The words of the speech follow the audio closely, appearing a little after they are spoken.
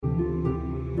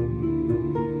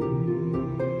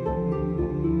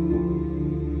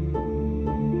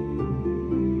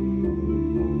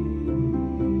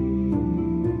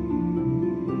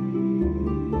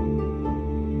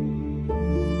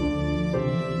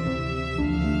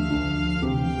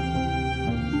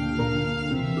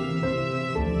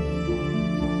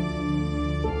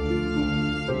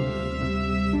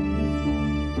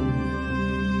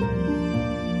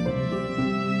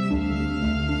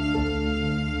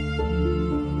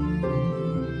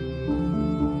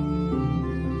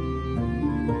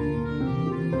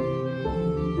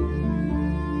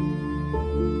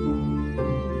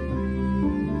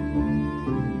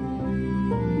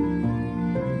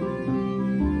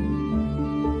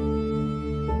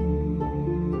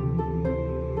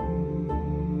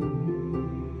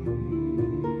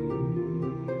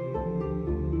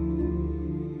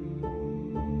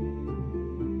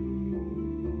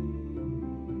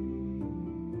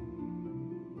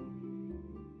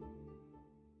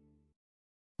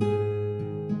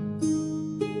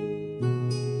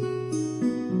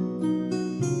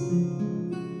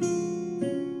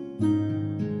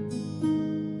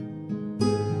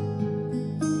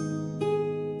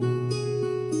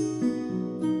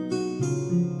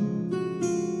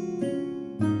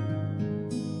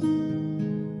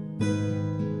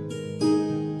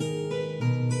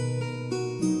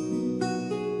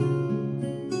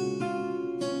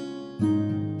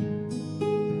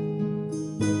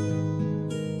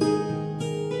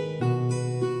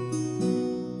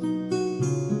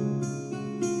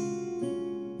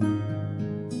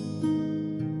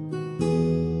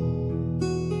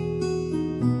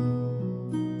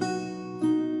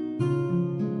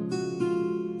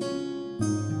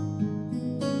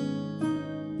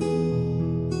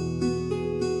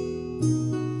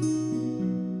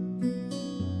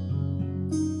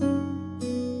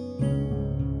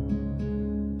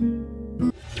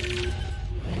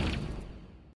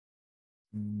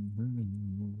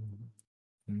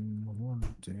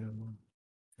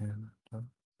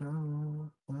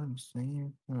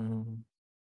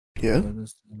Yeah.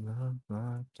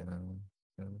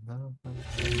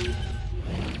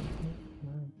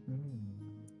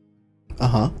 Uh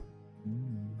huh.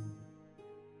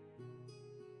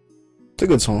 It's a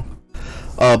good song.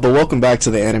 But welcome back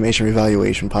to the Animation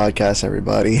Revaluation Podcast,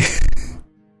 everybody.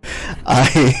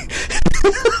 I.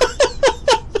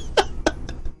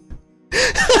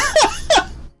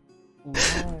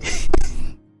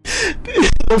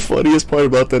 The funniest part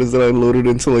about that is that I loaded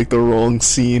into like the wrong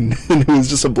scene, and it was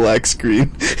just a black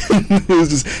screen. It was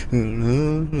just.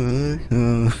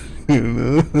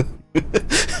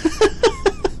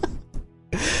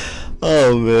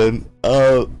 Oh man.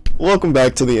 Welcome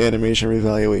back to the Animation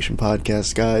Revaluation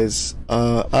Podcast, guys.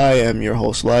 I am your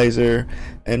host Lizer,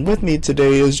 and with me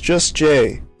today is Just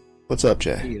Jay. What's up,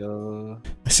 Jay?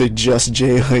 I say Just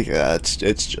Jay like it's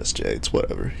Just Jay. It's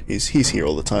whatever. He's here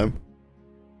all the time.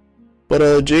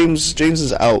 But James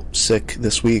is out sick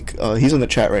this week. He's in the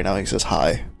chat right now. He says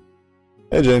hi.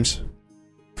 Hey James,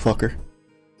 fucker.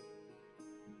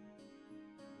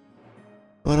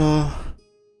 But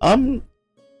I'm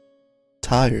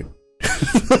tired.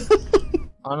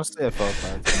 Honestly, I felt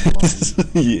bad.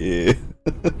 Yeah.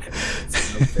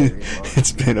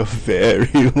 It's been a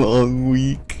very long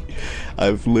week.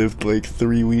 I've lived like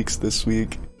 3 weeks this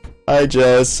week. Hi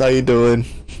Jess, how you doing?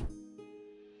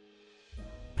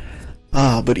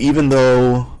 But even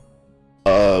though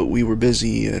we were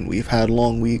busy and we've had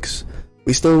long weeks,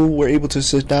 we still were able to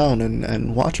sit down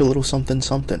and watch a little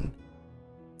something.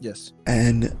 Yes.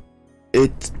 And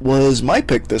it was my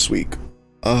pick this week.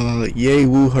 Yay,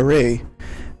 woo, hooray.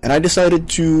 And I decided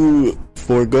to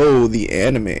forego the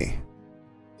anime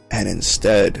and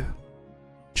instead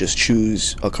just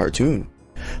choose a cartoon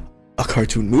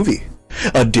movie,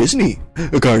 a Disney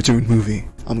cartoon movie.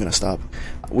 I'm gonna stop.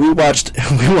 We watched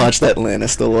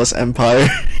Atlantis: The Lost Empire.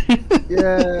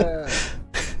 Yeah.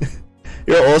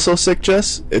 You're also sick,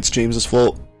 Jess. It's James's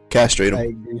fault. Castrate him. I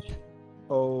agree.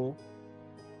 Oh.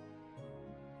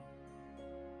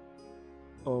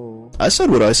 I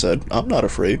said what I said. I'm not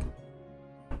afraid.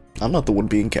 I'm not the one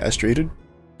being castrated.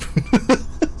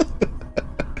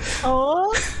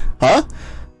 Oh. Huh?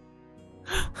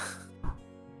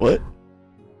 What?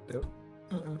 Nope.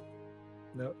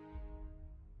 Nope.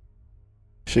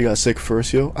 She got sick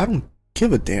first, yo. I don't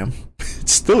give a damn.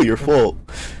 It's still your fault.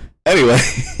 Anyway.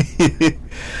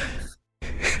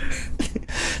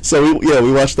 So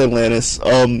we watched Atlantis.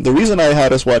 The reason I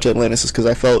had us watch Atlantis is because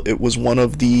I felt it was one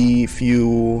of the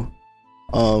few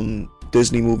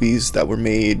Disney movies that were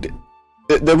made.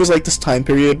 There was like this time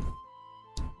period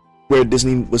where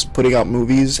Disney was putting out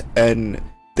movies and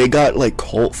they got like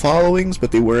cult followings,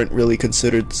 but they weren't really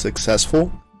considered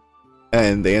successful,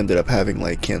 and they ended up having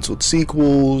like canceled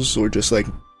sequels or just like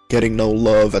getting no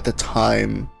love at the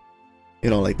time,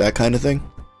 like that kind of thing.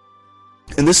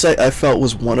 And this I felt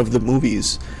was one of the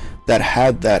movies that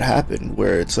had that happen,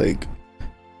 where it's like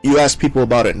you ask people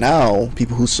about it now,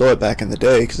 people who saw it back in the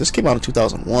day, because this came out in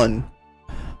 2001,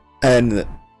 and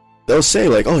they'll say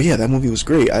like, oh yeah, that movie was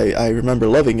great, I remember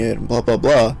loving it, and blah blah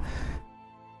blah.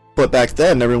 But back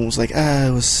then everyone was like,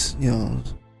 it was,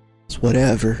 it's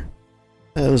whatever.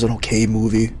 It was an okay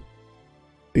movie.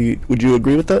 Would you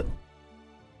agree with that?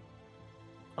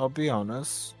 I'll be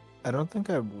honest. I don't think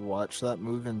I watched that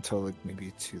movie until like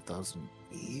maybe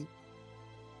 2008.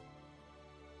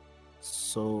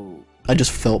 So I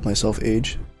just felt myself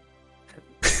age.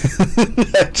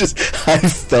 I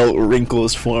felt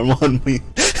wrinkles form on me.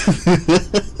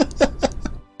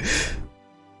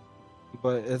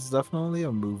 But it's definitely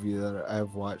a movie that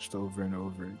I've watched over and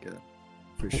over again,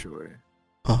 for sure.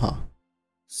 Uh-huh.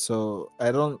 So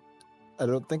I don't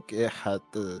think it had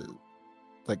the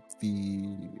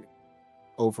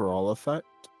overall effect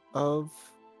of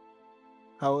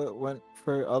how it went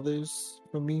for others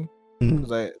for me,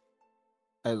 because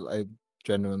I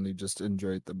genuinely just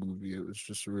enjoyed the movie. It was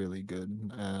just really good,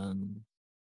 and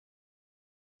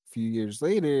a few years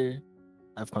later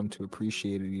I've come to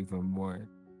appreciate it even more.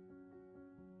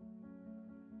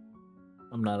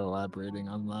 I'm not elaborating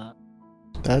on that.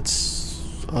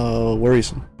 That's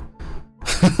worrisome.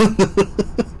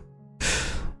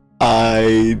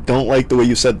 I don't like the way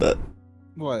you said that.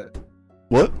 What?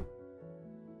 What?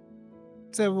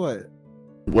 Said what?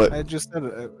 What? I just said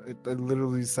it. I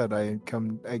literally said I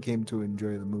came to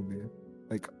enjoy the movie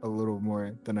like a little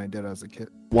more than I did as a kid.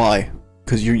 Why?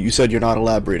 Because you said you're not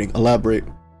elaborating. Elaborate.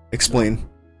 Explain.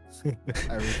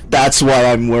 That's why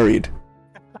I'm worried.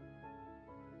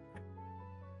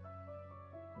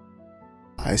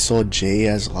 I saw J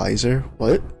as Lizer.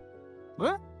 What?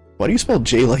 What? Why do you spell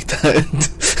J like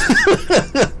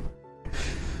that?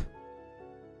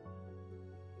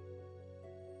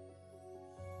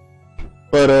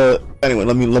 But anyway,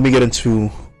 let me get into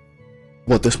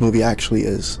what this movie actually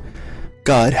is.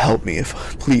 God help me, if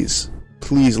please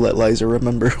let Liza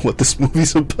remember what this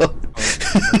movie's about.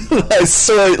 I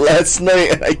saw it last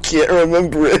night and I can't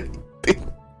remember it.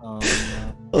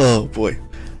 Oh boy.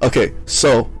 Okay,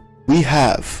 so we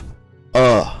have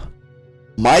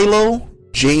Milo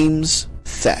James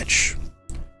Thatch.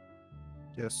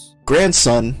 Yes.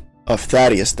 Grandson of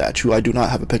Thaddeus Thatch, who I do not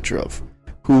have a picture of,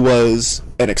 who was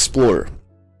an explorer.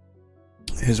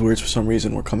 His words for some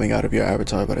reason were coming out of your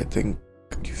avatar, but I think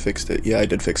you fixed it. Yeah, I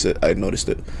did fix it. I noticed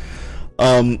it.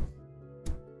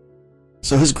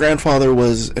 So his grandfather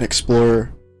was an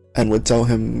explorer and would tell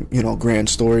him, you know, grand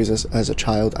stories as a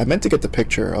child. I meant to get the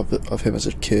picture of him as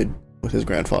a kid with his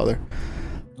grandfather.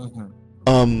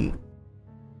 Mm-hmm.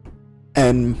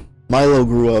 And Milo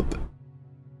grew up,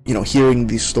 you know, hearing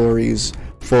these stories,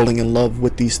 falling in love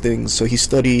with these things. So he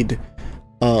studied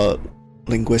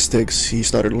linguistics. He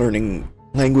started learning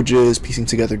languages, piecing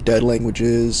together dead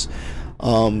languages,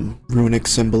 runic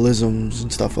symbolisms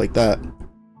and stuff like that.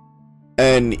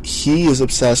 And he is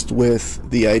obsessed with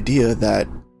the idea that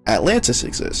Atlantis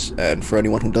exists. And for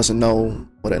anyone who doesn't know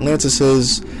what Atlantis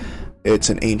is, it's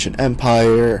an ancient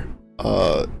empire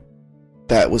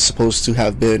that was supposed to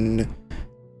have been,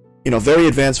 you know, very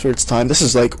advanced for its time. This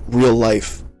is like real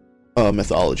life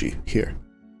mythology here.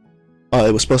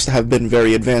 It was supposed to have been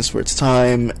very advanced for its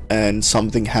time, and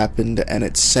something happened and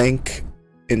it sank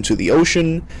into the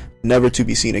ocean, never to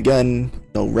be seen again,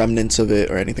 no remnants of it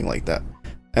or anything like that.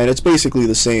 And it's basically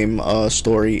the same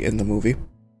story in the movie.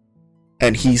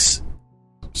 And he's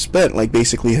spent like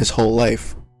basically his whole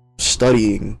life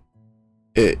studying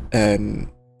it and,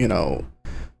 you know,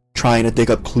 trying to dig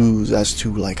up clues as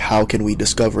to like how can we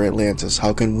discover Atlantis,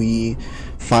 how can we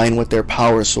find what their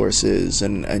power source is,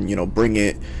 and you know, bring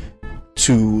it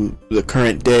to the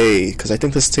current day, because I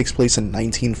think this takes place in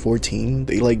 1914.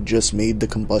 They like just made the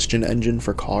combustion engine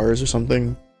for cars or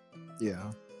something.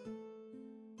 Yeah.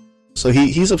 So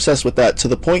he's obsessed with that to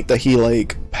the point that he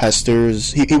like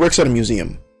pesters. He works at a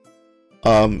museum.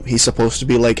 He's supposed to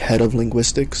be like head of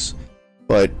linguistics,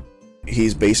 but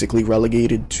he's basically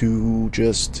relegated to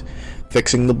just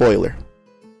fixing the boiler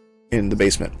in the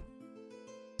basement.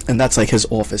 And that's like his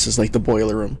office, is like the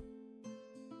boiler room.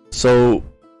 So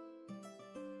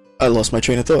I lost my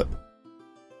train of thought.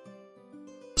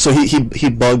 So he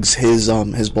bugs his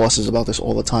bosses about this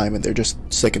all the time, and they're just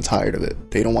sick and tired of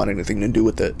it. They don't want anything to do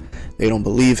with it. They don't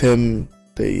believe him.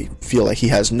 They feel like he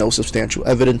has no substantial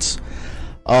evidence.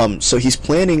 So he's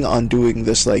planning on doing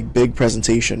this like big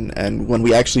presentation, and when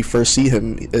we actually first see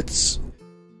him, it's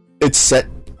set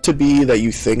to be that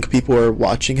you think people are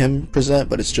watching him present,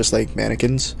 but it's just like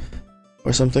mannequins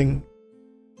or something.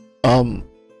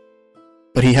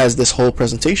 But he has this whole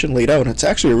presentation laid out, and it's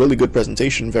actually a really good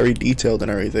presentation, very detailed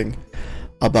and everything,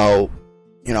 about,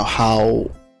 you know, how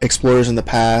explorers in the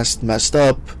past messed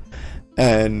up,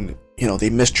 and, you know, they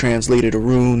mistranslated a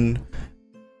rune,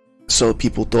 so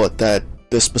people thought that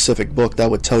this specific book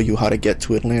that would tell you how to get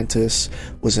to Atlantis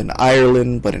was in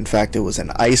Ireland, but in fact it was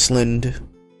in Iceland.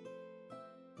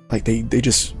 Like they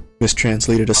just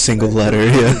mistranslated a single letter.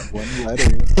 Yeah. One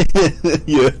letter.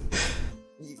 Yeah.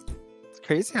 It's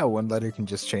crazy how one letter can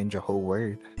just change a whole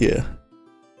word. Yeah.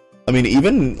 I mean,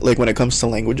 even like when it comes to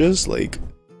languages, like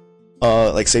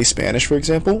say Spanish, for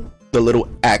example, the little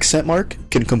accent mark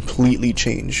can completely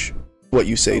change what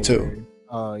you say too.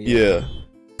 Oh, yeah. Yeah.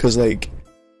 Cause like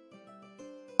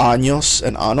años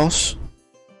and anos,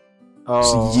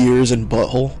 Oh, years and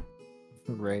butthole.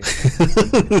 right.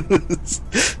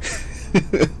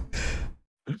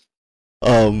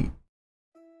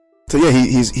 So yeah,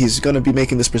 he's gonna be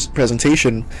making this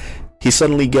presentation. He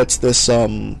suddenly gets this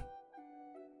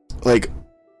like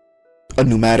a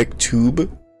pneumatic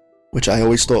tube, which I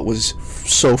always thought was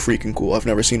so freaking cool. I've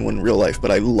never seen one in real life,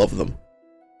 but I love them.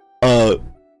 A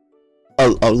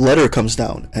letter comes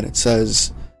down and it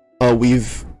says,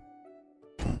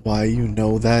 why you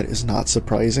know that is not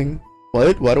surprising.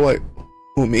 What? Why do I...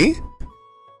 Who, me?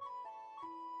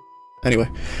 Anyway,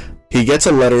 he gets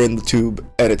a letter in the tube,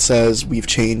 and it says, we've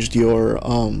changed your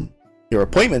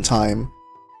appointment time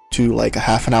to like a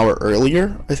half an hour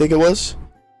earlier, I think it was.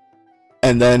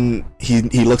 And then he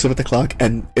looks up at the clock,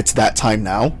 and it's that time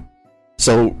now.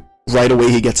 So right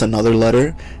away he gets another letter,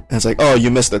 and it's like, oh,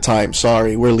 you missed the time,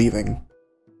 sorry, we're leaving.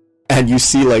 And you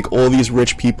see like all these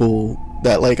rich people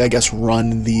that like I guess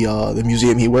run the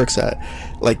museum he works at,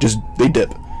 like just they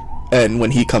dip. And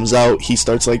when he comes out, he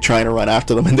starts like trying to run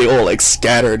after them, and they all like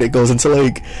scattered. It goes into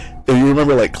like, if you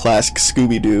remember like classic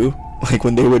Scooby-Doo, like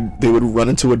when they would run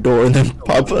into a door and then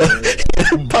pop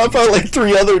out like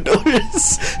 3 other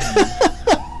doors.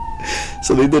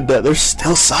 So they did that. There's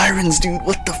still sirens, dude.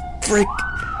 What the frick?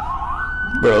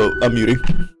 Bro, I'm muting.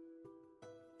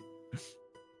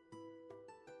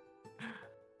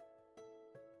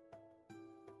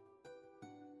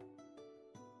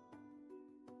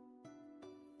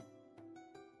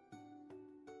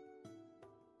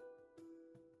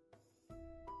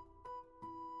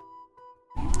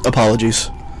 Apologies.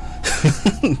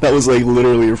 That was like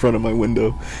literally in front of my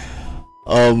window.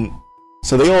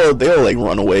 So they all like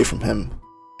run away from him,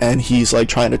 and he's like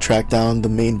trying to track down the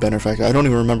main benefactor. I don't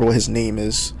even remember what his name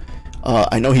is.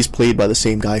 I know he's played by the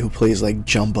same guy who plays like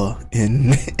Jumba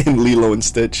in in Lilo and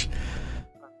Stitch.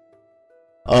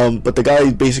 But the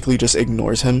guy basically just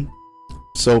ignores him.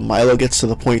 So Milo gets to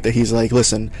the point that he's like,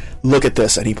 "Listen, look at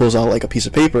this," and he pulls out like a piece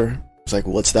of paper. It's like,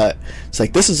 "What's that?" It's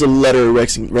like, "This is a letter of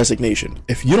resignation.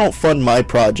 If you don't fund my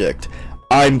project,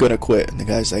 I'm gonna quit." And the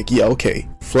guy's like, "Yeah, okay.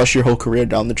 Flush your whole career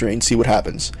down the drain, see what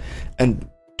happens." And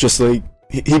just like,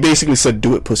 he basically said,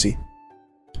 "Do it, pussy."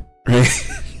 Right?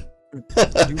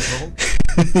 You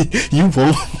won't. You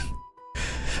won't.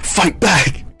 Fight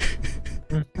back.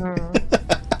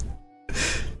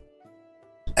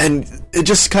 And it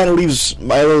just kind of leaves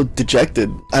Milo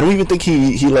dejected. I don't even think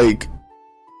he like.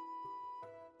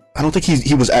 I don't think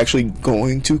he was actually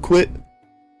going to quit.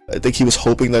 I think he was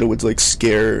hoping that it would like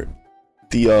scare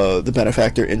the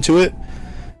benefactor into it.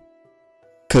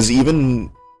 Cause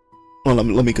even, well,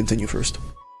 let me continue first.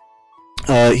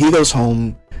 He goes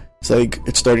home. It's like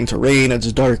it's starting to rain.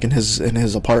 It's dark in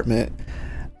his apartment,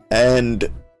 and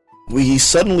we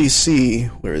suddenly see,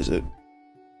 where is it?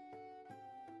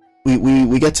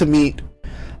 We get to meet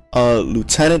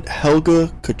Lieutenant Helga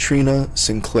Katrina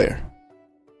Sinclair.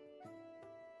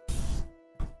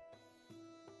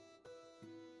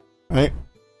 Right?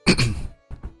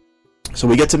 So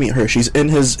we get to meet her. She's in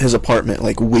his apartment,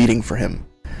 like waiting for him.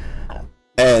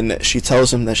 And she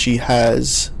tells him that she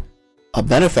has a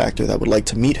benefactor that would like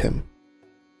to meet him.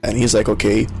 And he's like,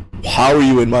 "Okay, how are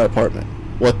you in my apartment?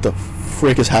 What the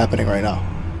frick is happening right now?"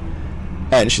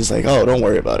 And she's like, "Oh, don't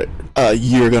worry about it.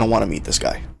 You're gonna want to meet this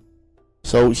guy."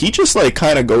 So he just like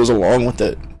kind of goes along with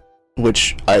it,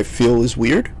 which I feel is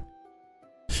weird.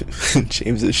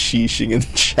 James is sheeshing in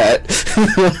chat.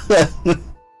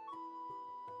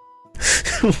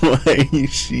 Why are you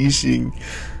sheeshing?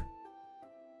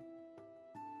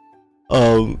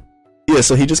 Yeah,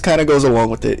 so he just kind of goes along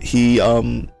with it. He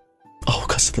oh,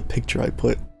 because of the picture I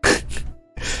put.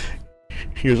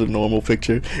 Here's a normal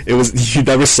picture. It was, you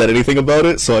never said anything about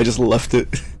it, so I just left it.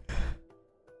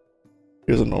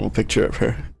 Here's a normal picture of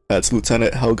her. That's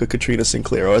Lieutenant Helga Katrina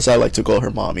Sinclair, or as I like to call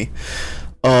her, mommy.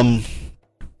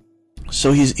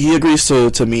 So he agrees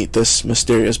to meet this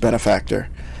mysterious benefactor,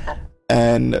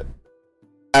 and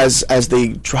as they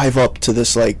drive up to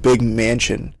this like big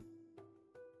mansion,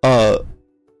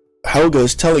 Helga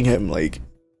is telling him like,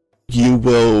 you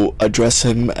will address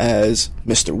him as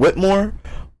Mr. Whitmore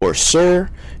or Sir.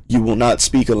 You will not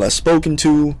speak unless spoken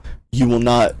to. You will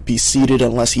not be seated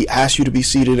unless he asks you to be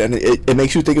seated, and it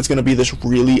makes you think it's gonna be this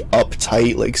really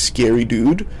uptight, like scary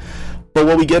dude. But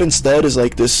what we get instead is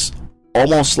like this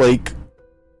almost like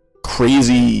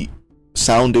crazy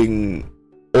sounding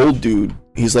old dude.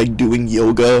 He's like doing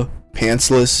yoga,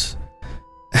 pantsless,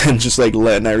 and just like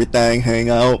letting everything hang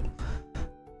out.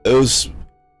 It was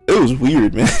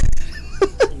weird, man.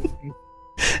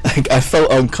 Like, I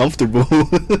felt uncomfortable.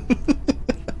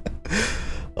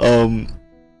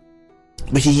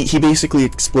 But he basically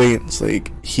explains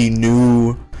like he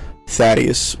knew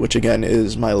Thaddeus, which again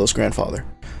is Milo's grandfather.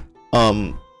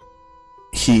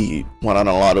 He went on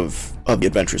a lot of the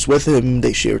adventures with him.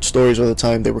 They shared stories all the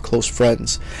time. They were close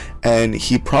friends, and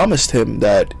he promised him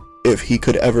that if he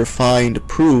could ever find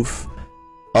proof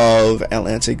of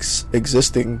Atlantis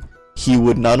existing, he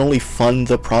would not only fund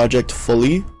the project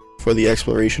fully for the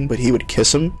exploration, but he would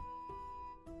kiss him.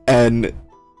 And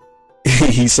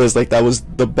he says like that was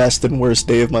the best and worst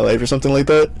day of my life or something like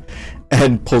that,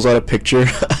 and pulls out a picture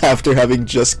after having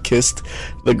just kissed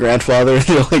the grandfather.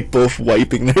 They're like both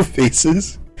wiping their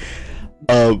faces.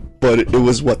 But it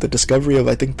was what, the discovery of,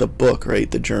 I think, the book, right?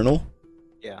 The journal?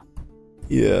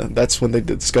 Yeah, that's when they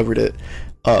discovered it.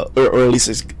 Or at least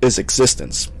its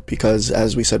existence, because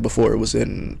as we said before, it was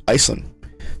in Iceland.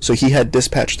 So he had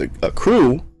dispatched a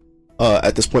crew.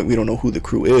 At this point we don't know who the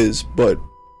crew is, but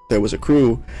there was a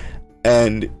crew,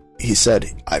 and he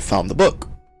said, "I found the book."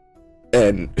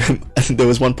 And there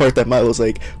was one part that Milo's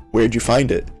like, "Where'd you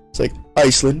find it?" It's like,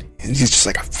 "Iceland." And he's just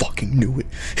like, "I fucking knew it."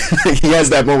 He has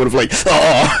that moment of like,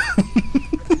 "Oh."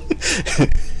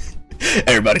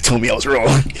 Everybody told me I was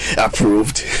wrong. I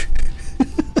proved.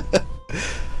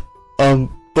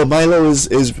 But Milo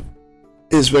is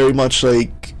very much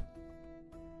like,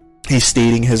 he's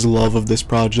stating his love of this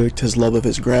project, his love of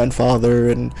his grandfather,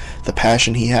 and the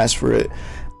passion he has for it.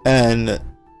 And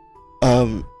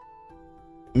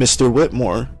Mr.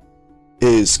 Whitmore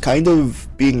is kind of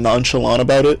being nonchalant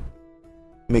about it.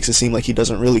 Makes it seem like he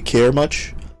doesn't really care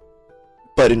much,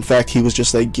 but in fact he was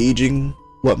just like gauging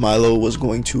what Milo was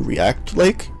going to react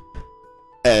like,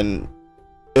 and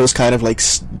it was kind of like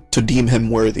to deem him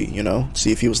worthy, you know,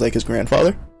 see if he was like his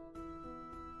grandfather.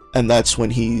 And that's when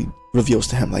he reveals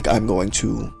to him, like, I'm going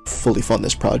to fully fund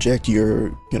this project.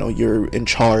 You're in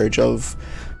charge of,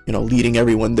 leading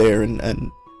everyone there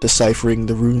and deciphering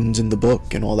the runes in the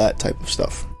book and all that type of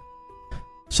stuff.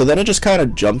 So then it just kind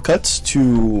of jump cuts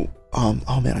to,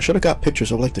 oh man, I should have got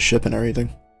pictures of like the ship and everything.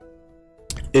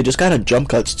 It just kind of jump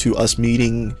cuts to us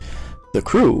meeting the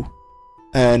crew,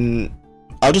 and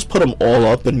I'll just put them all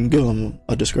up and give them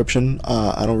a description.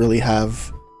 I don't really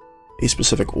have a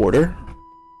specific order,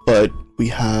 but we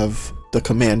have the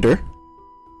commander,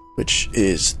 which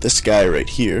is this guy right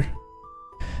here.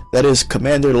 That is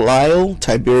Commander Lyle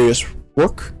Tiberius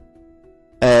Rook,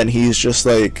 and he's just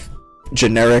like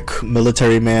generic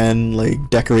military man, like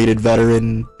decorated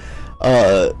veteran,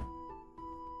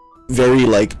 very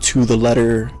like to the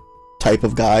letter type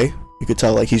of guy. You could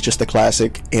tell like he's just a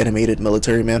classic animated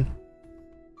military man.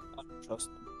 I don't trust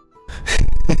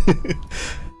him.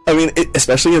 I mean,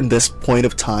 especially in this point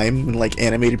of time in like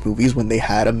animated movies, when they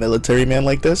had a military man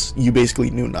like this, you basically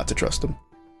knew not to trust him.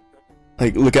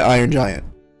 Like, look at Iron Giant.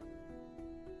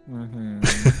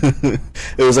 Mm-hmm.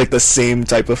 It was like the same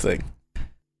type of thing.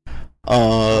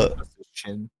 Just his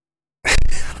chin.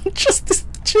 Just his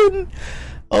chin.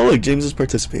 Oh, look, James is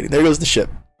participating. There goes the ship.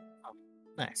 Oh,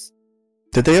 nice.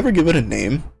 Did they ever give it a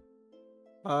name?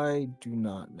 I do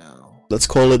not know. Let's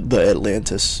call it the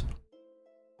Atlantis.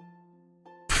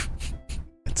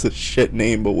 It's a shit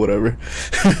name, but whatever.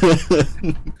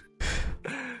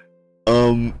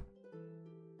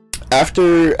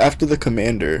 After the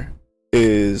commander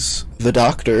is the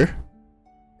doctor.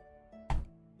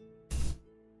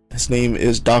 His name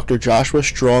is Dr. Joshua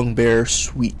Strong Bear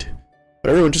Sweet, but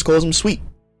everyone just calls him Sweet.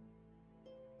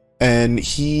 And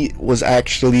he was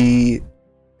actually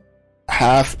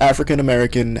half African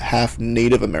American, half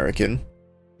Native American,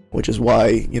 which is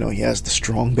why, he has the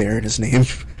strong bear in his name.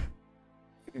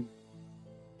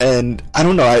 And I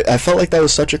don't know, I felt like that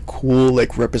was such a cool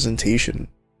like representation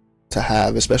to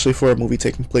have, especially for a movie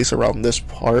taking place around this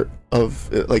part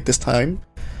of like this time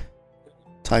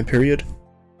period.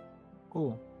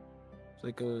 Cool. It's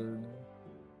like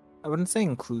I wouldn't say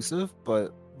inclusive,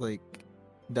 but like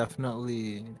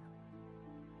definitely,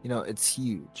 it's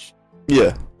huge.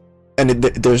 Yeah, and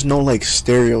there's no like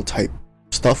stereotype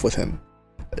stuff with him.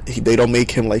 They don't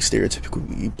make him like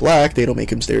stereotypically black. They don't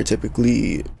make him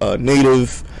stereotypically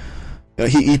native.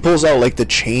 He pulls out like the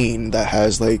chain that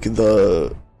has like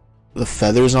the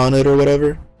feathers on it or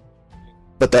whatever.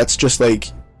 But that's just like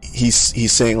he's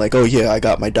saying like, oh yeah, I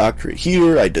got my doctorate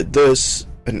here. I did this,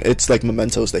 and it's like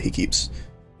mementos that he keeps.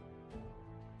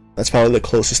 That's probably the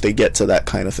closest they get to that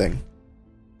kind of thing.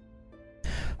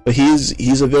 But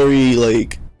he's a very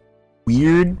like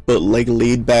weird but like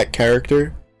laid back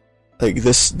character. Like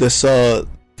this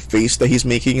face that he's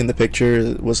making in the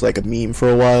picture was like a meme for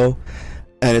a while,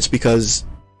 and it's because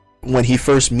when he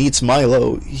first meets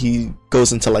Milo, he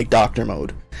goes into like doctor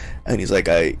mode, and he's like,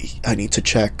 I need to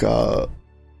check.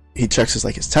 He checks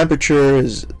his temperature,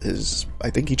 his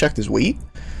I think he checked his weight,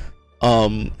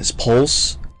 his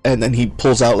pulse, and then he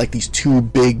pulls out like these two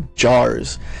big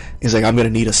jars. He's like, I'm gonna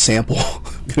need a sample.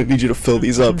 I'm gonna need you to fill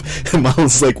these up. And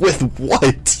Milo's like, with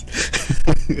what?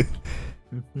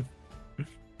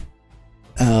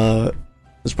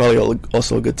 It's probably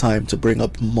also a good time to bring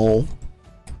up Mole.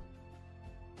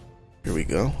 Here we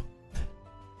go.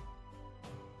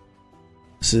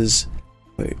 This is...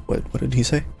 Wait, what did he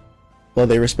say? Well,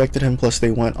 they respected him, plus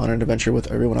they went on an adventure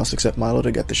with everyone else except Milo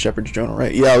to get the Shepherd's Journal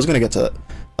right. Yeah, I was gonna get to that.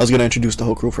 I was gonna introduce the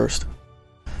whole crew first.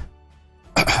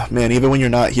 Man, even when you're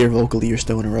not here vocally, you're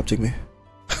still interrupting me.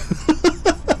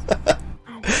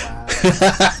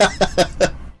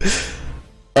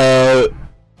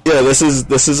 Yeah, this is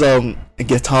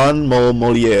Gaetan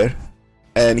Moliere,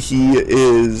 and he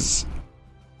is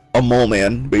a mole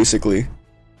man, basically.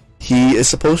 He is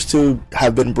supposed to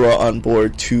have been brought on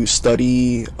board to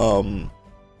study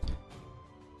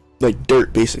like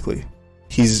dirt, basically.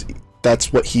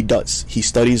 That's what he does. He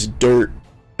studies dirt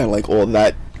and like all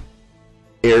that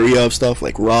area of stuff,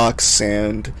 like rocks,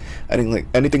 sand,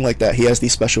 anything like that. He has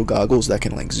these special goggles that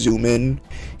can like zoom in.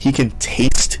 He can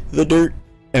taste the dirt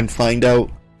and find out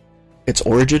its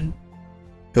origin.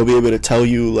 He'll be able to tell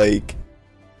you like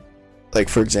like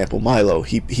for example, Milo,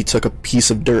 he took a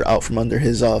piece of dirt out from under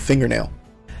his fingernail,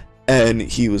 and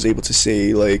he was able to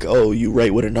say like, oh, you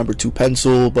write with a number 2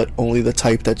 pencil, but only the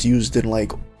type that's used in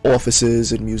like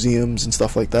offices and museums and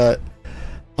stuff like that.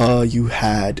 You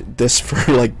had this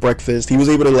for like breakfast. He was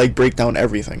able to like break down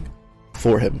everything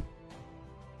for him.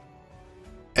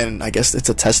 And I guess it's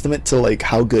a testament to like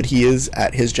how good he is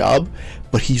at his job,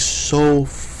 but he's so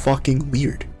fucking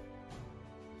weird.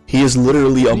 He is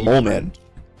literally a mole man.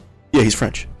 Yeah, he's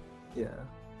French. Yeah.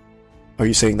 Are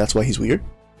you saying that's why he's weird?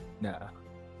 Nah.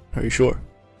 Are you sure?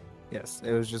 Yes,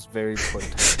 it was just very quick.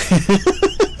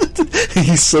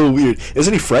 He's so weird.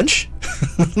 Isn't he French?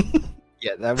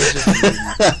 Yeah, that was just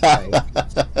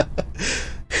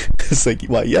It's like,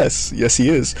 why? Yes, he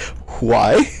is.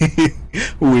 Why?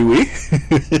 Oui, oui.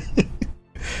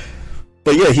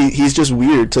 But yeah, he's just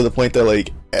weird to the point that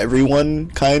like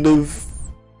everyone kind of,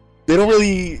 they don't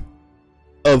really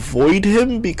avoid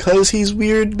him because he's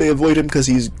weird. They avoid him because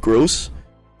he's gross.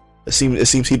 It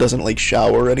seems he doesn't like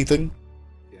shower or anything.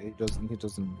 Yeah, he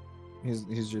doesn't.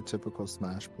 He's your typical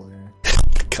Smash player.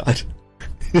 God.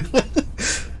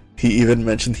 He even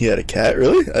mentioned he had a cat.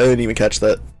 Really? I didn't even catch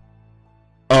that.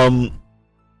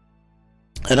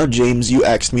 I know, James, you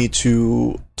asked me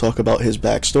to talk about his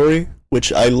backstory,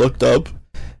 which I looked up,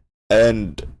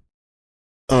 and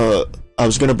I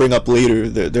was gonna bring up later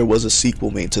that there was a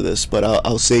sequel made to this, but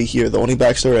I'll say here the only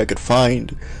backstory I could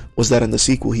find was that in the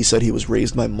sequel he said he was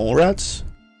raised by mole rats,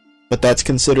 but that's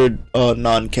considered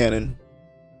non-canon,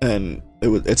 and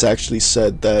it's actually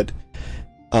said that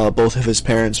both of his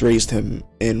parents raised him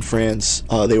in France.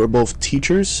 They were both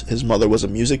teachers. His mother was a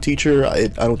music teacher. I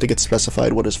don't think it's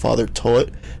specified what his father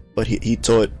taught, but he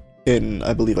taught in,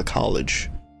 I believe, a college.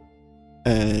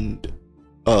 And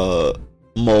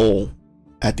Mole,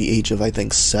 at the age of I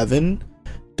think 7,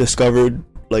 discovered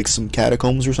like some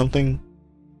catacombs or something,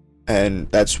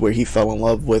 and that's where he fell in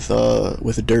love with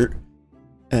dirt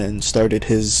and started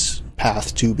his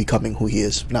path to becoming who he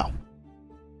is now.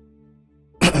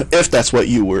 If that's what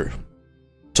you were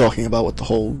talking about with the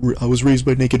whole I was raised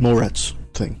by naked mole rats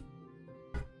thing.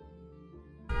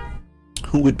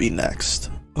 Who would be next?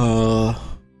 Let's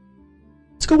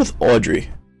go with Audrey.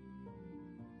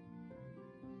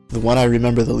 The one I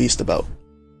remember the least about.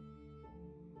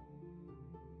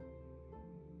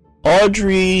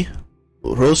 Audrey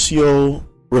Rocio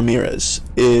Ramirez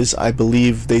is, I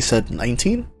believe they said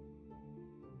 19?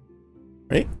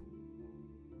 Right?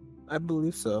 I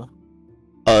believe so.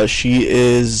 She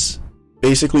is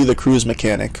basically the crew's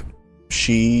mechanic.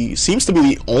 She seems to be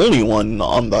the only one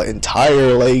on the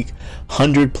entire like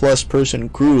 100+ person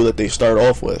crew that they start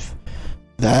off with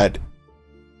that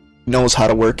knows how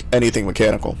to work anything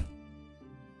mechanical.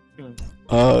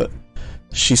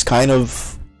 She's kind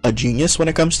of a genius when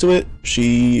it comes to it.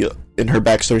 She, in her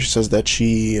backstory, she says that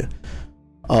she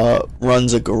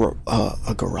runs a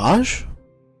garage.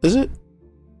 Is it?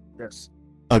 Yes.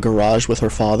 A garage with her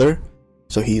father.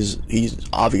 So he's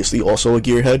obviously also a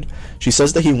gearhead. She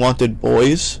says that he wanted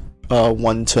boys,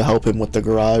 one to help him with the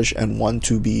garage and one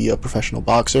to be a professional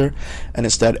boxer, and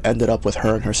instead ended up with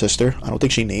her and her sister. I don't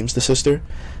think she names the sister,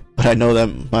 but I know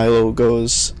that Milo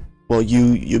goes, well,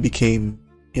 you became,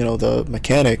 the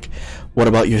mechanic. What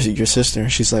about your sister?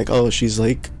 She's like, oh, she's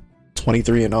like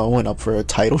 23-0 and up for a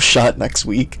title shot next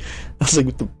week. I was like,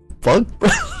 what the fuck, bro?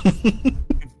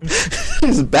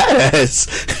 She's a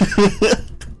badass.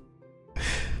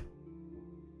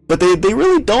 But they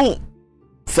really don't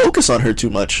focus on her too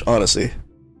much, honestly.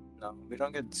 No, we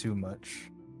don't get too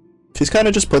much. She's kind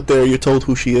of just put there. You're told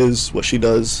who she is, what she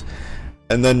does,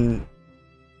 and then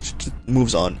she just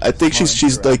moves on. I think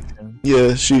she's like,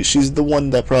 yeah, she's the one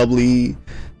that probably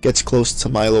gets close to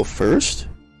Milo first.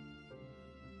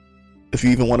 If you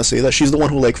even want to say that, she's the one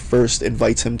who like first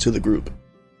invites him to the group.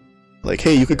 Like,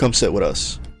 hey, you could come sit with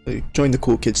us. Like, join the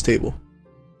cool kids table.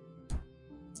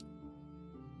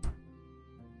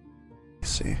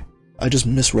 Let's see. I just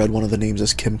misread one of the names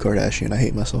as Kim Kardashian. I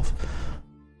hate myself.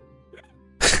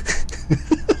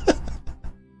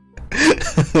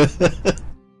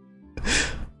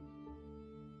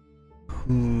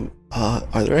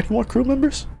 Are there any more crew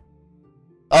members?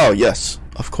 Oh, yes.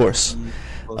 Of course.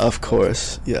 Of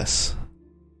course. Yes.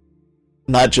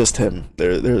 Not just him.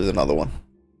 There's another one.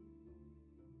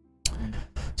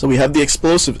 So we have the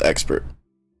explosive expert,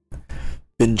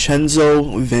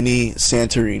 Vincenzo Vinny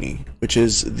Santorini, which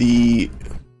is the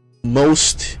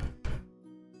most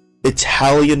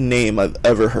Italian name I've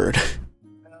ever heard.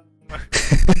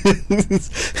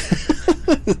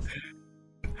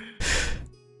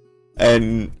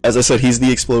 And as I said, he's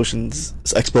the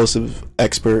explosive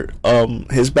expert.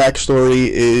 His backstory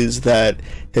is that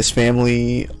his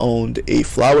family owned a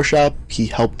flower shop. He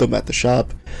helped them at the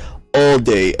shop all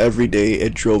day, every day.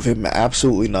 It drove him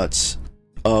absolutely nuts.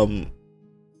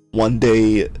 One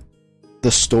day,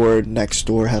 the store next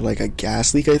door had like a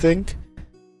gas leak, I think.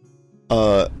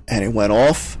 And it went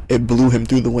off. It blew him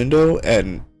through the window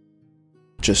and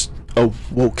just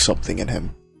awoke something in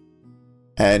him.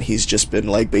 And he's just been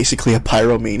like basically a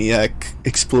pyromaniac,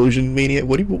 explosion maniac.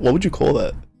 What would you call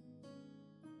that?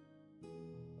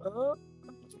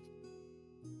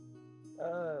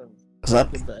 Is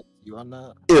that you on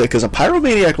that? Yeah, because a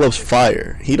pyromaniac loves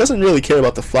fire. He doesn't really care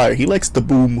about the fire. He likes the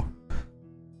boom.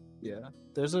 Yeah,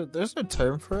 there's a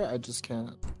term for it. I just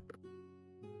can't.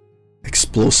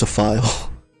 Explosiphile.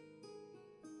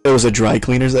 It was a dry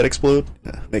cleaners that explode.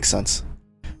 Yeah, makes sense.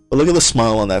 But look at the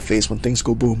smile on that face when things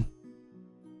go boom.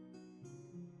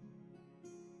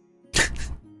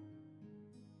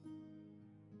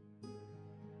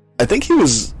 I think he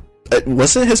was.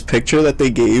 Wasn't his picture that they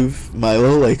gave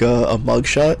Milo like a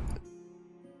mugshot?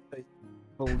 I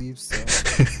believe so.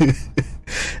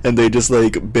 And they just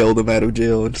like bailed him out of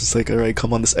jail and just like, alright,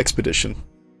 come on this expedition.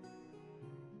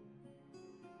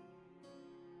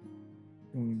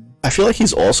 I feel like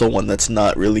he's also one that's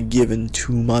not really given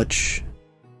too much.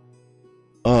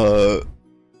 They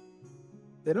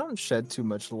don't shed too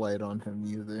much light on him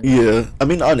either. Yeah, I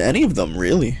mean on any of them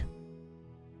really.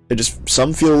 They just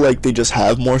some feel like they just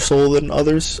have more soul than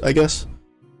others, I guess.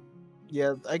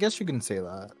 Yeah, I guess you can say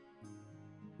that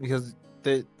because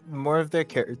more of their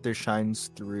character shines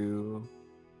through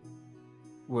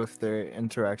with their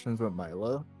interactions with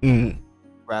Milo,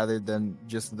 rather than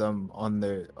just them on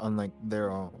their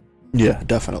own. Yeah,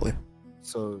 definitely.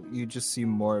 So you just see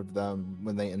more of them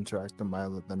when they interact with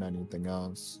Milo than anything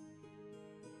else.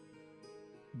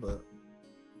 But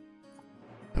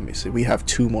let me see. We have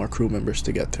 2 more crew members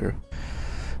to get through.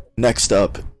 Next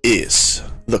up is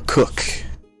the cook.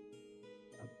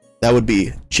 That would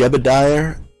be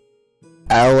Jebediah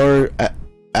Allardyce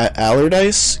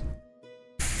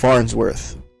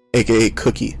Farnsworth, aka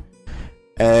Cookie.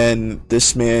 And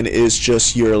this man is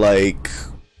just your like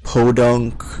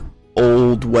podunk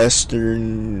old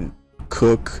western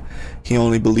cook. He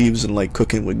only believes in like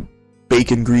cooking with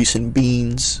bacon grease and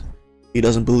beans. He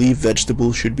doesn't believe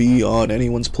vegetables should be on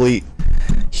anyone's plate.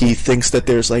 He thinks that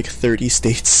there's like 30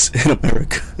 states in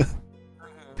America.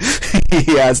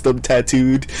 He has them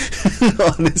tattooed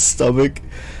on his stomach.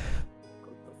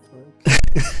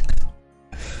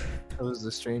 That was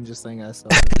the strangest thing I saw.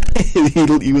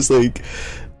 he was like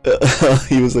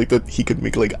that he could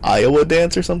make like Iowa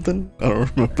dance or something. I don't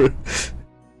remember.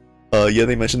 Yeah,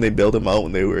 they mentioned they bailed him out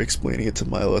when they were explaining it to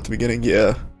Milo at the beginning.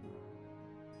 Yeah.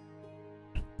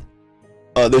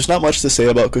 There's not much to say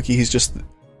about Cookie. He's just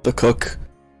the cook.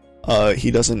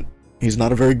 He's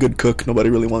not a very good cook.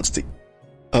 Nobody really wants to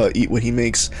eat what he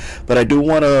makes. But I do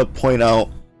want to point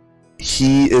out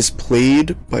he is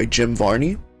played by Jim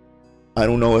Varney. I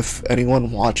don't know if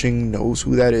anyone watching knows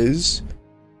who that is,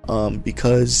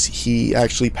 because he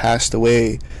actually passed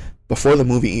away before the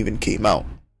movie even came out.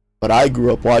 But I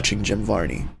grew up watching Jim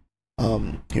Varney.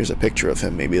 Here's a picture of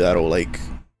him. Maybe that'll like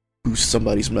boost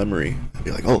somebody's memory. I'd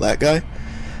be like, oh, that guy?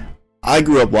 I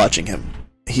grew up watching him.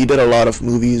 He did a lot of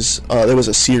movies. There was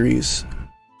a series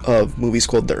of movies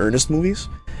called the Ernest movies.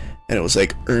 And it was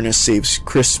like Ernest Saves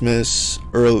Christmas,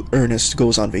 Ernest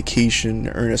Goes on Vacation,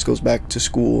 Ernest Goes Back to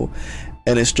School.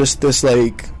 And it's just this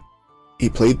like, he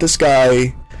played this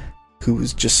guy who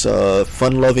was just a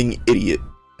fun-loving idiot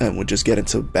and would just get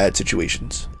into bad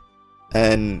situations.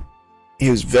 And he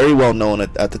was very well known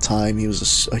at the time. He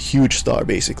was a huge star,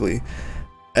 basically.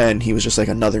 And he was just like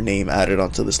another name added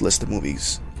onto this list of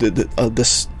movies.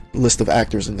 This list of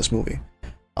actors in this movie.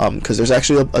 Because there's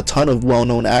actually a ton of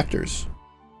well-known actors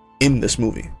in this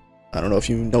movie. I don't know if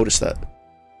you noticed that.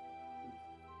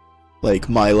 Like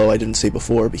Milo, I didn't say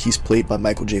before, but he's played by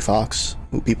Michael J. Fox,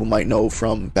 who people might know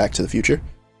from Back to the Future.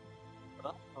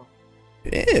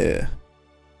 Yeah.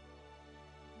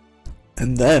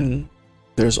 And then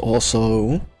there's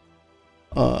also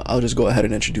I'll just go ahead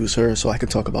and introduce her so I can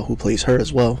talk about who plays her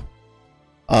as well.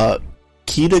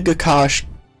 Keita Gakash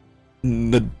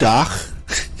Nadach.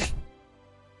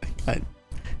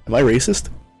 Am I racist?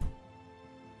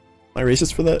 Am I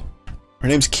racist for that? Her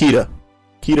name's Keita.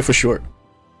 Keita for short.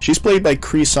 She's played by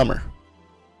Cree Summer.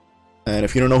 And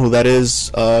if you don't know who that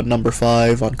is, number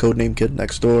 5 on Codename Kid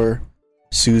Next Door,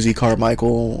 Susie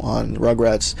Carmichael on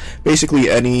Rugrats. Basically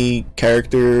any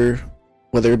character,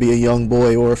 whether it be a young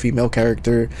boy or a female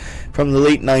character, from the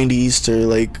late 90s to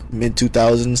like mid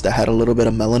 2000s that had a little bit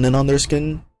of melanin on their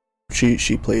skin,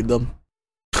 She played them.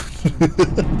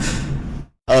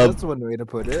 That's one way to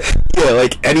put it. Yeah,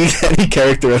 like any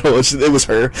character at all, it was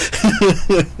her.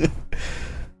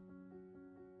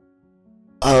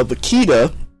 But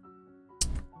Kida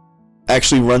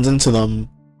actually runs into them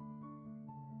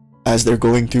as they're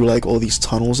going through like all these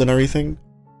tunnels and everything.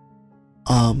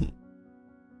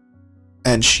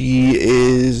 And she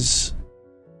is,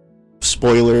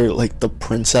 spoiler, like the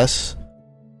princess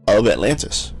of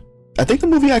Atlantis. I think the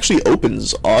movie actually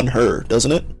opens on her,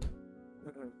 doesn't it?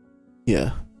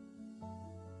 Yeah.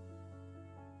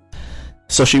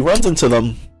 So she runs into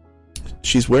them.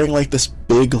 She's wearing like this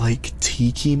big like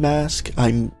tiki mask.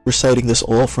 I'm reciting this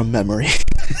all from memory.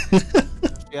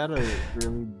 She had a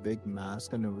really big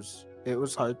mask, and it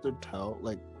was hard to tell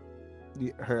like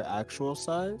her actual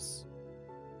size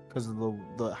because of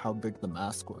the how big the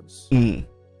mask was. Mm.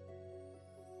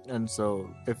 And so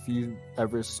if you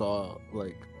ever saw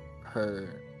like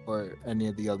her or any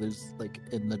of the others like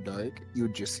in the dark, you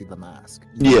would just see the mask.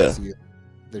 You Yeah. see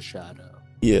the shadow.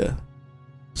 Yeah.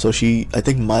 So I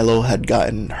think Milo had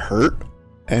gotten hurt,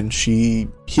 and she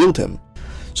healed him.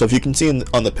 So if you can see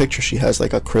on the picture, she has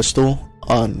like a crystal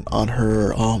on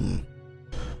her around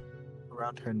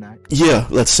her neck. Yeah,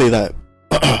 let's say that.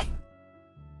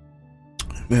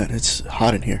 Man, it's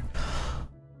hot in here.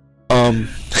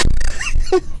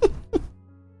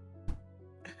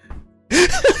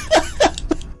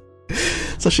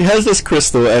 So she has this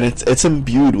crystal, and it's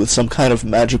imbued with some kind of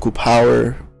magical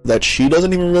power that she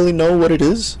doesn't even really know what it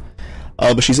is.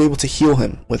 But she's able to heal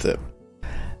him with it.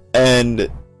 And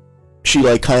she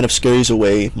like kind of scares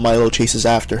away. Milo chases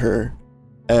after her,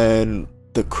 and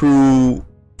the crew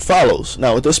follows.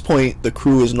 Now at this point, the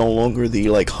crew is no longer the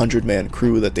like 100-man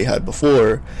crew that they had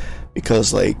before,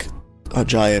 because like a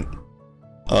giant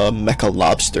mecha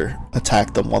lobster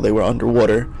attacked them while they were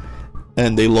underwater,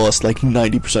 and they lost like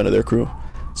 90% of their crew.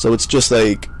 So it's just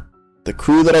like the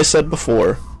crew that I said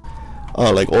before,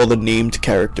 like all the named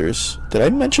characters. Did I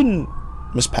mention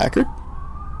Miss Packard?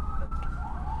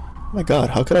 Oh my god,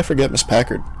 how could I forget Miss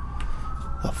Packard?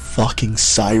 The fucking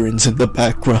sirens in the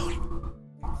background.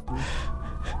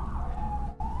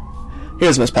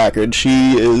 Here's Miss Packard.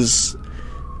 She's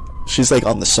like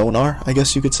on the sonar, I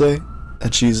guess you could say.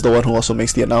 And she's the one who also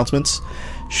makes the announcements.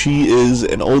 She is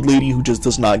an old lady who just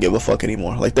does not give a fuck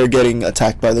anymore. Like, they're getting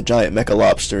attacked by the giant mecha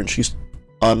lobster, and she's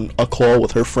on a call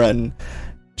with her friend.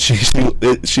 She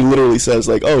literally says,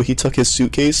 like, oh, he took his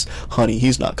suitcase? Honey,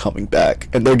 he's not coming back.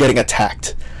 And they're getting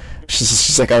attacked.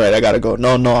 She's like, alright, I gotta go.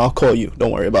 No, I'll call you.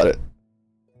 Don't worry about it.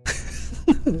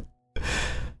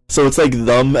 So it's like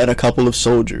them and a couple of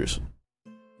soldiers.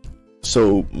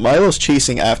 So Milo's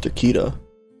chasing after Kida.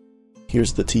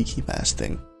 Here's the tiki mask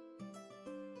thing.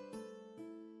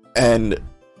 And,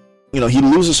 you know, he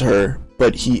loses her,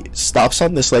 but he stops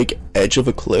on this, like, edge of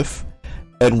a cliff.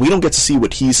 And we don't get to see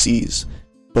what he sees,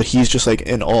 but he's just, like,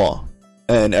 in awe.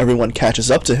 And everyone catches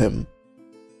up to him.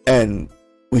 And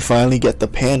we finally get the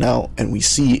pan out, and we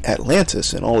see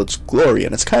Atlantis in all its glory.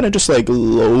 And it's kind of just, like,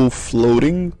 low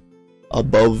floating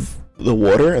above the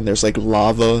water. And there's, like,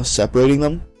 lava separating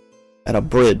them. And a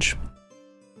bridge.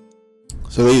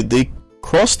 So they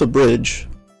cross the bridge,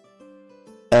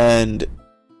 and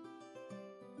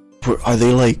are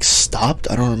they like stopped?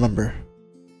 I don't remember.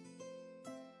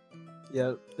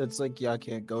 Yeah, it's like, yeah, I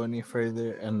can't go any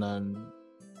further, and then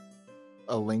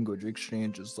a language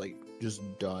exchange is like just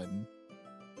done.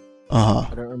 I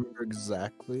don't remember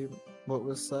exactly what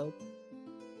was said.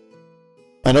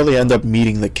 I know they end up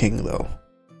meeting the king though.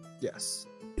 Yes.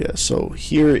 Yeah, so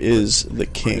here is the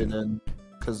king.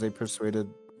 Because they persuaded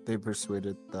that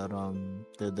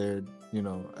they're there, you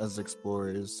know, as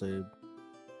explorers. They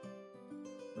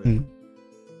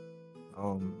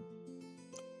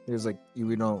he was like,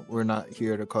 we're not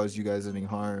here to cause you guys any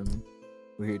harm.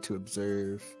 We're here to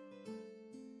observe.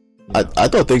 I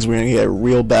thought things were gonna get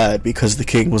real bad, because the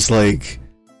king was like,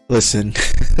 listen,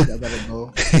 I gotta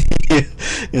go.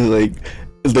 Like,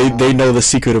 they know the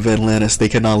secret of Atlantis. They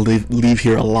cannot leave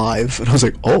here alive. And I was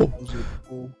like, oh.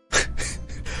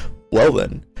 Well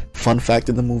then, fun fact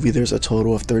in the movie, there's a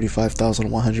total of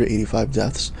 35,185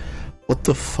 deaths. What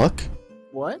the fuck?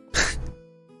 What?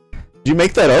 Did you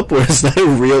make that up, or is that a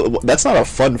real? That's not a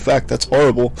fun fact. That's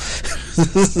horrible.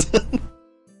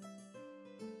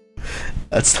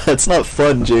 That's not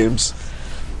fun, James.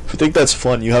 If you think that's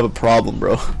fun, you have a problem,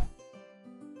 bro.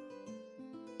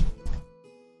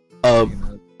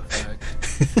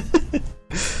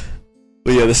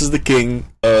 But yeah, this is the king,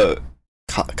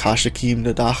 Kashakim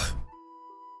Nadach.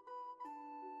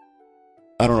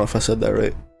 I don't know if I said that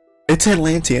right. It's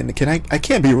Atlantean. I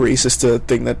can't be racist to a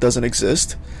thing that doesn't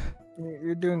exist.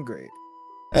 You're doing great.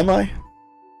 Am I?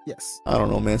 Yes. I don't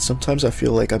know, man. Sometimes I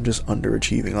feel like I'm just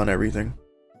underachieving on everything.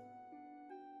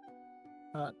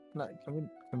 No,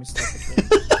 can we stop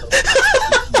it?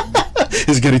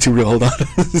 It's getting too real. Hold on.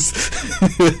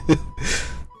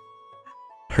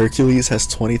 Hercules has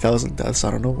 20,000 deaths.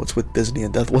 I don't know what's with Disney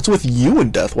and death. What's with you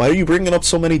and death? Why are you bringing up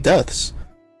so many deaths?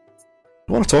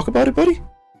 You want to talk about it, buddy?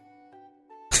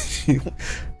 You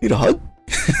need a hug?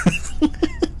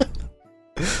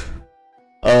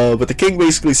 But the king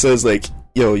basically says, like,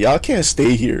 yo, y'all can't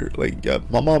stay here. Like, yeah,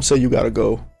 my mom said you gotta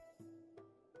go.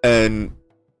 And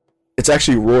it's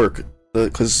actually Rourke,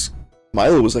 because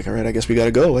Milo was like, all right, I guess we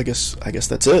gotta go. I guess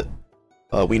that's it.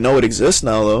 We know it exists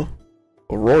now, though.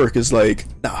 But Rourke is like,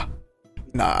 nah,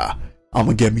 I'm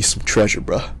gonna get me some treasure,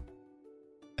 bruh.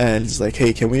 And he's like,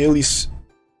 hey, can we at least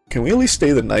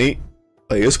stay the night?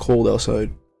 Like, it's cold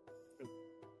outside.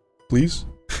 Please?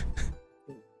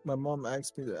 My mom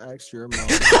asked me to ask your mom.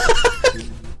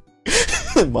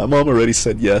 My mom already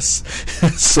said yes.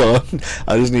 So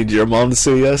I just need your mom to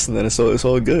say yes, and then it's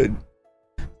all good.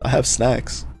 I have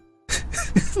snacks.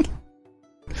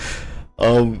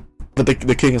 But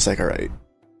the king is like, alright,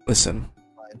 listen.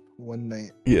 Fine. One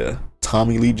night. Yeah.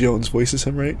 Tommy Lee Jones voices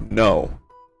him, right? No.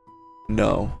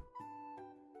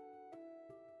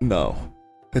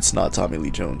 It's not Tommy Lee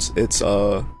Jones. It's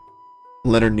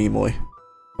Leonard Nimoy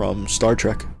from Star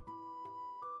Trek.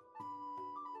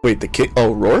 Wait, the king?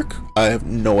 Oh, Rourke? I have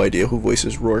no idea who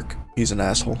voices Rourke. He's an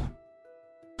asshole.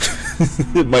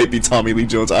 It might be Tommy Lee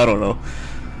Jones. I don't know.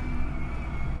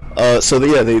 So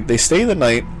they stay the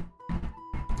night.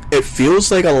 It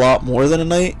feels like a lot more than a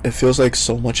night. It feels like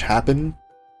so much happened.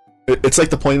 It's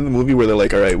like the point of the movie where they're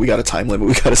like, all right, we got a time limit.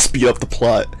 We got to speed up the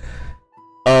plot.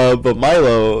 But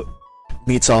Milo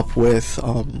meets up with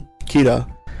Kida,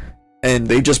 and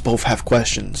they just both have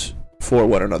questions for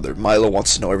one another. Milo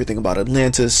wants to know everything about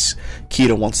Atlantis.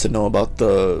 Kida wants to know about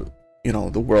the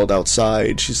world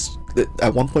outside.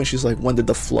 At one point she's like, when did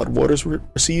the floodwaters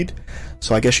recede?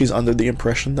 So I guess she's under the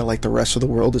impression that like the rest of the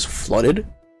world is flooded,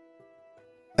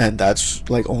 and that's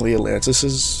like only Atlantis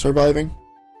is surviving.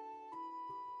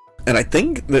 And I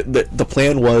think that the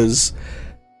plan was,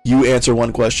 you answer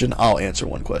one question, I'll answer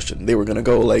one question. They were gonna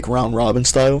go like round robin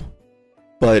style,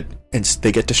 but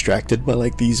they get distracted by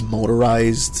like these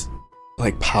motorized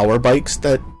like power bikes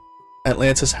that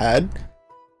Atlantis had,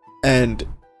 and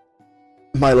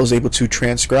Milo's able to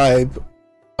transcribe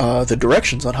the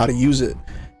directions on how to use it,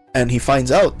 and he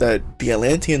finds out that the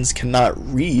Atlanteans cannot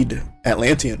read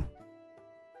Atlantean.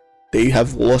 They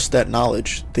have lost that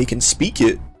knowledge. They can speak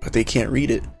it, but they can't read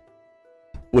it,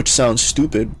 which sounds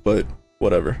stupid, but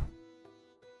whatever.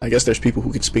 I guess there's people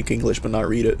who can speak English but not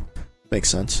read it. Makes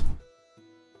sense.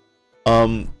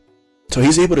 So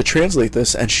he's able to translate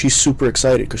this, and she's super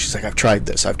excited because she's like, I've tried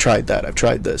this, I've tried that, I've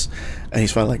tried this. And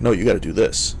he's finally like, no, you gotta do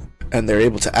this. And they're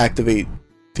able to activate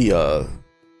the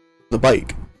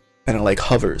bike, and it like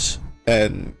hovers,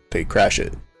 and they crash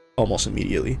it almost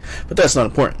immediately. But that's not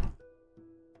important.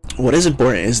 What is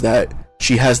important is that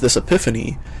she has this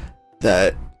epiphany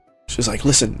that she's like,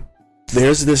 listen,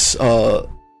 there's this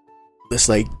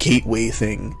like gateway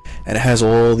thing, and it has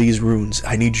all these runes.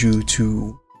 I need you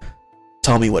to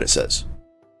tell me what it says.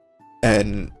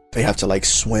 And they have to like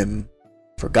swim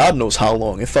for God knows how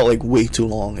long. It felt like way too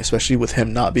long, especially with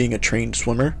him not being a trained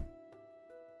swimmer.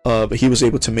 But he was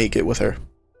able to make it with her,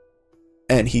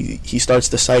 and he starts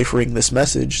deciphering this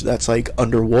message that's like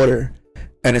underwater,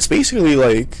 and it's basically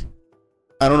like,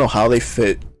 I don't know how they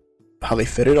fit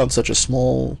it on such a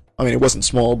small. I mean, it wasn't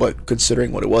small, but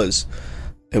considering what it was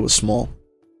small.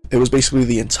 It was basically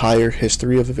the entire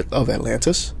history of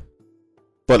Atlantis,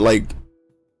 but like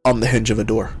on the hinge of a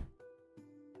door.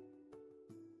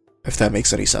 If that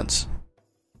makes any sense.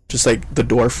 Just like the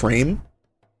door frame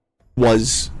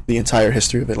was the entire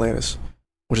history of Atlantis,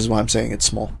 which is why I'm saying it's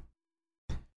small.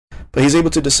 But he's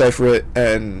able to decipher it,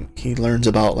 and he learns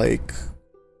about like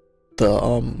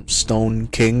the Stone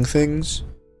King things.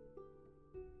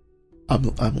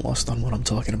 I'm lost on what I'm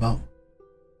talking about.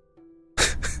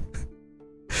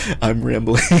 I'm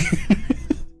rambling.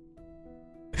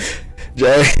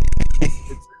 Jay.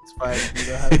 It's fine. You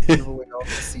don't have to give away all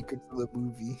the secrets of the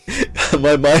movie.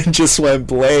 My mind just went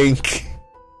blank.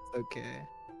 Okay.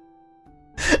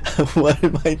 What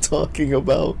am I talking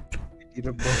about? You need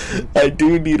a moment. I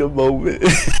do need a moment.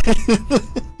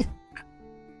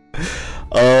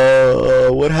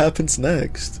 What happens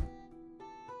next?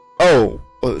 Oh,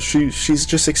 she's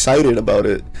just excited about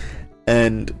it,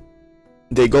 and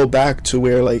they go back to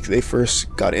where like they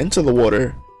first got into the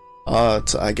water,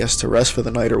 to rest for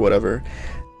the night or whatever.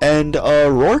 And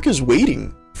Rourke is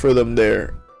waiting for them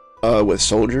there, with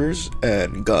soldiers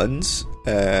and guns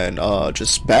and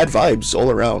just bad vibes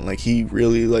all around. Like he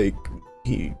really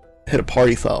he hit a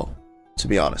party foul, to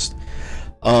be honest.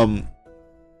 And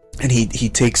he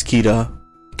takes Kita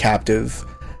captive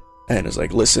and is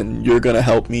like, listen, you're gonna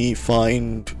help me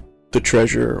find the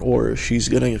treasure or she's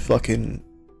gonna fucking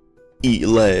eat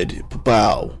lead.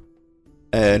 Bow.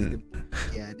 And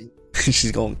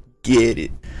she's gonna get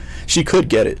it. She could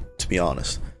get it, to be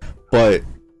honest, but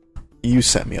you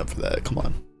set me up for that. Come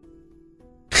on.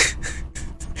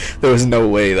 There was no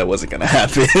way that wasn't gonna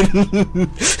happen.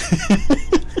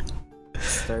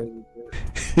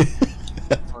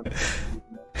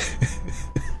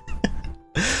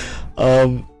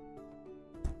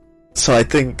 So I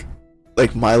think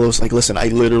like Milo's like, listen, I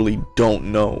literally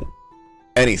don't know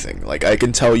anything. Like I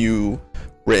can tell you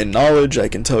written knowledge, I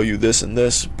can tell you this and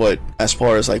this, but as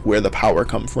far as like where the power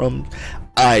come from,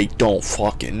 I don't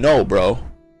fucking know, bro.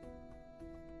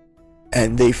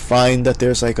 And they find that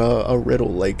there's like a riddle,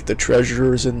 like the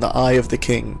treasure is in the eye of the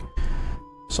king.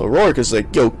 So Rourke is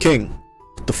like, yo, king,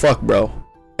 what the fuck, bro?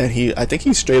 And I think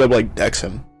he straight up like decks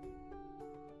him.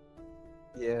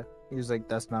 Yeah, he was like,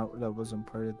 that wasn't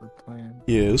part of the plan.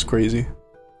 Yeah, it was crazy.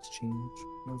 It's changed.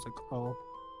 I was like, oh.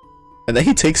 And then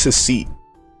he takes his seat,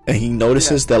 and he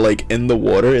notices that like in the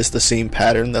water is the same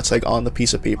pattern that's like on the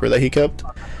piece of paper that he kept.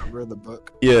 I read the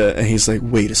book. Yeah, and he's like,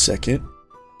 wait a second.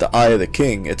 The eye of the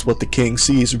king, it's what the king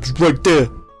sees right there.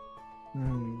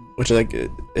 Which like,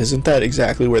 isn't that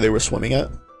exactly where they were swimming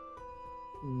at?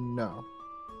 No.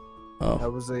 Oh.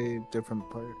 That was a different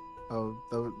part. Oh,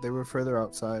 they were further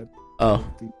outside. Oh.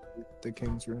 The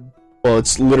king's room. Well,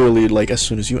 it's literally like as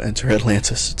soon as you enter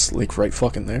Atlantis, it's like right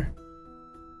fucking there.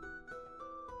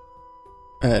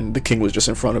 And the king was just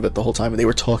in front of it the whole time, and they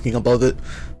were talking about it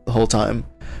the whole time.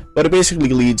 But it basically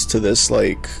leads to this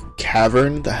like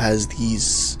cavern that has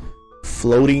these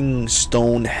floating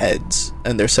stone heads,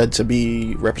 and they're said to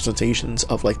be representations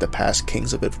of like the past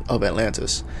kings of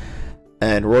Atlantis.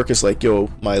 And Rourke is like, yo,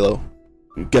 Milo,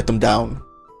 get them down.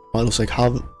 Milo's like,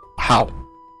 how?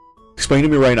 Explain to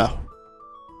me right now.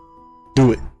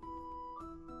 Do it.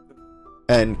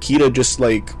 And Kita just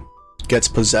like gets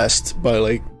possessed by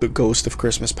like the ghost of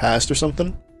Christmas past or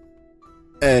something,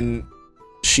 and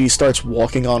she starts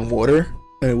walking on water,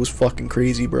 and it was fucking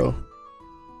crazy, bro.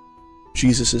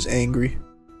 Jesus is angry,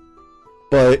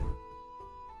 but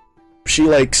she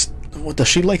likes, what does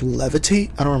she like,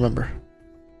 levitate? I don't remember.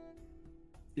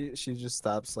 She just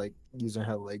stops like using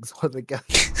her legs all together.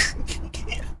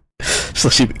 So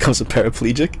she becomes a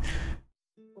paraplegic.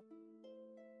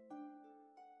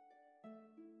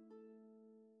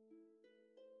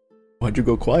 Why'd you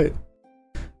go quiet?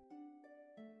 It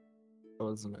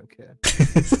wasn't okay.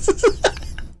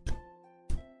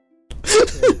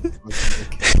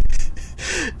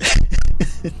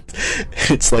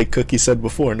 It's like Cookie said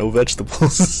before, no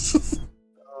vegetables.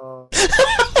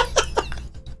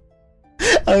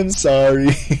 I'm sorry.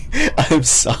 I'm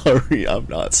sorry. I'm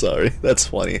not sorry. That's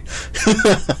funny.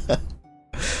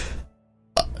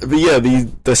 But yeah,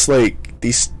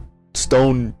 these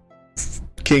stone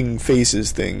king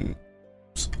faces thing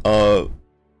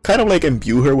kind of like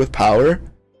imbue her with power,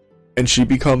 and she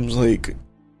becomes like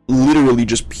literally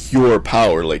just pure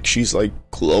power. Like she's like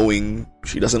glowing.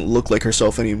 She doesn't look like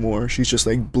herself anymore. She's just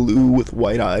like blue with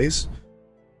white eyes,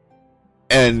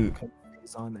 and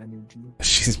Phazon energy.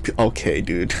 She's okay,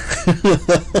 dude.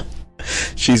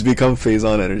 She's become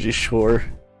Phazon energy, sure.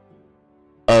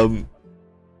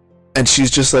 And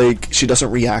she's just like, she doesn't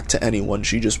react to anyone.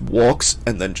 She just walks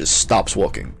and then just stops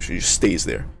walking. She just stays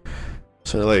there.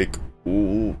 So they're like,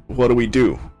 what do we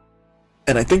do?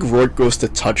 And I think Rourke goes to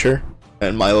touch her,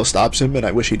 and Milo stops him, and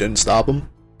I wish he didn't stop him,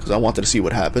 because I wanted to see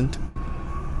what happened.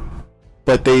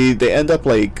 But they end up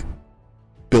like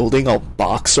building a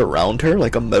box around her,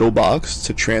 like a metal box,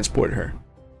 to transport her.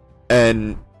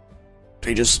 And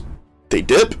they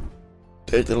dip.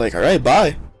 They're like, alright,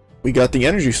 bye. We got the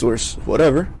energy source,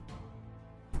 whatever.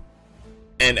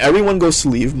 And everyone goes to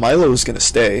leave. Milo's gonna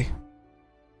stay.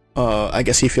 I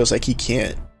guess he feels like he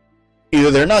can't. Either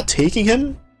they're not taking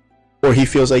him, or he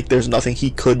feels like there's nothing he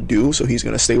could do, so he's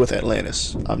gonna stay with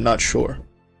Atlantis. I'm not sure.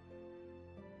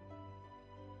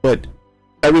 But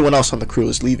everyone else on the crew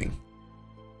is leaving.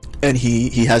 And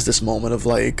he has this moment of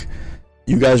like,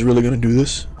 you guys really gonna do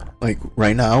this? Like,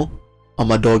 right now? On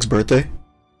my dog's birthday?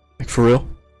 Like, for real?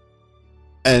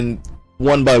 And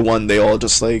one by one, they all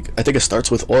just like, I think it starts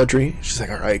with Audrey. She's like,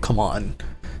 alright, come on.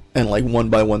 And like, one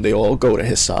by one, they all go to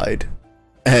his side.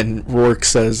 And Rourke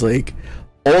says like,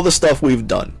 all the stuff we've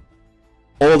done,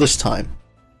 all this time,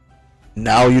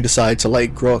 now you decide to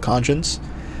like grow a conscience?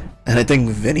 And I think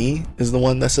Vinny is the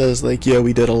one that says like, yeah,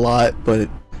 we did a lot, but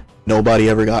nobody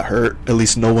ever got hurt. At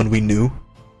least no one we knew.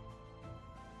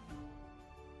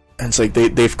 And it's like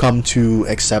they've come to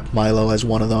accept Milo as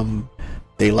one of them.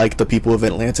 They like the people of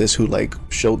Atlantis who like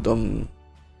showed them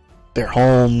their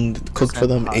home, cooked for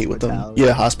them, ate with them.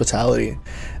 Yeah, hospitality.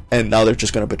 And now they're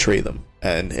just gonna betray them,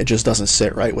 and it just doesn't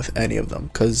sit right with any of them.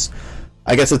 Because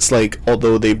I guess it's like,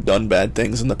 although they've done bad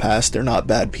things in the past, they're not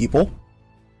bad people.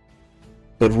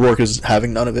 But Rourke is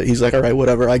having none of it. He's like, all right,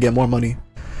 whatever, I get more money.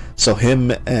 So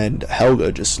him and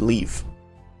Helga just leave,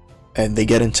 and they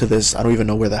get into this, I don't even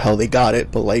know where the hell they got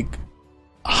it, but like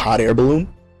a hot air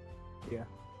balloon. Yeah.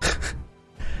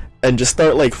 And just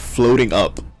start like floating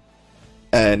up.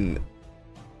 And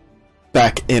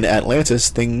back in Atlantis,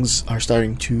 things are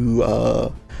starting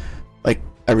to like,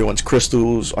 everyone's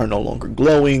crystals are no longer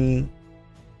glowing.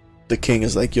 The king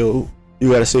is like, yo,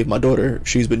 you gotta save my daughter,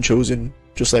 she's been chosen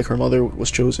just like her mother was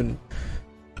chosen.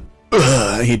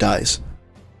 He dies.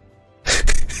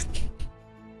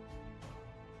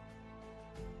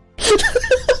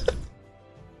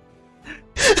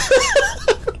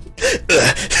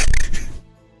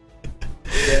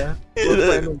 Yeah.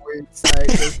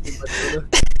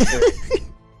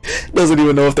 Doesn't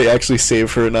even know if they actually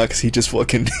save her or not, because he just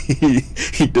fucking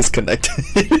he disconnected.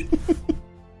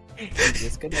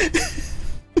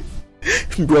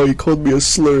 Bro, he called me a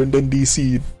slur and then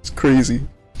DC'd. It's crazy.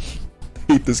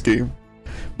 Hate this game.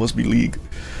 Must be League.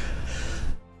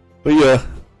 But yeah,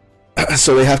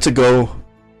 so they have to go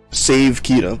save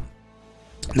Kida.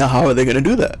 Now how are they gonna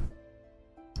do that?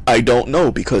 I don't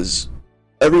know, because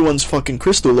everyone's fucking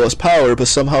crystal lost power, but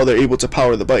somehow they're able to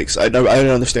power the bikes. I didn't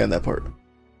understand that part.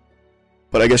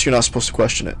 But I guess you're not supposed to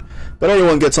question it. But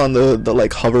everyone gets on the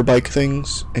like hover bike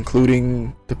things,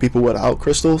 including the people without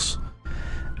crystals,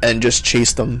 and just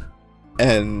chase them.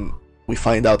 And we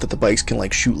find out that the bikes can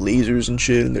like shoot lasers and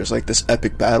shit, and there's like this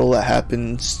epic battle that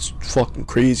happens. It's fucking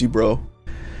crazy, bro.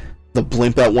 The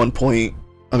blimp at one point,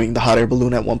 I mean the hot air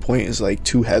balloon at one point is like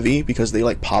too heavy because they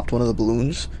like popped one of the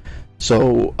balloons.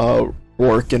 So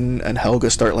Rourke and Helga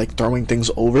start like throwing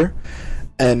things over,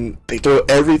 and they throw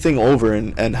everything over,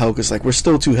 and Helga's like, we're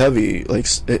still too heavy, like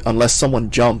unless someone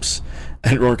jumps,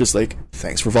 and Rourke is like,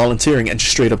 thanks for volunteering, and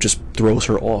straight up just throws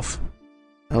her off.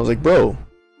 And I was like, bro,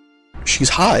 she's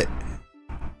hot,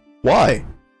 why?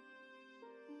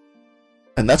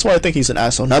 And that's why I think he's an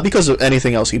asshole, not because of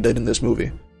anything else he did in this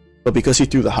movie, but because he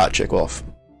threw the hot chick off.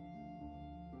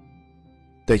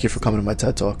 Thank you for coming to my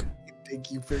TED Talk. Thank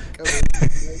you for coming.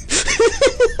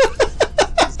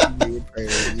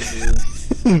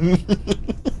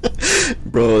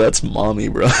 Bro, that's mommy,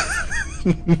 bro.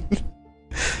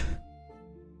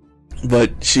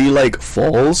 But she like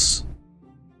falls,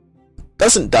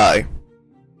 doesn't die,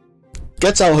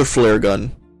 gets out her flare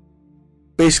gun,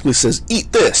 basically says,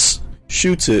 eat this,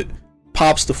 shoots it,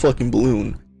 pops the fucking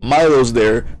balloon. Milo's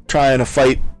there trying to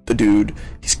fight the dude.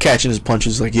 He's catching his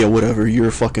punches like, yeah, whatever, you're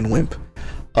a fucking wimp.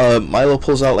 Milo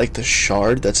pulls out like the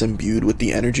shard that's imbued with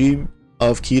the energy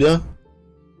of Kida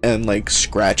and like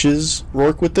scratches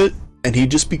Rourke with it, and he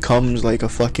just becomes like a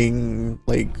fucking,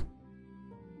 like,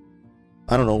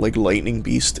 I don't know, like lightning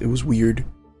beast. It was weird.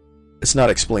 It's not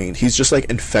explained. He's just like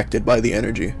infected by the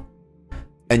energy,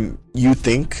 and you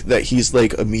think that he's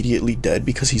like immediately dead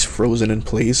because he's frozen in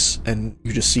place, and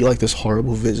you just see like this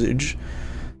horrible visage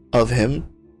of him.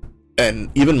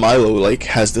 And even Milo like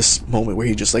has this moment where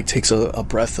he just like takes a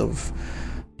breath of,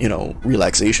 you know,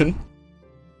 relaxation.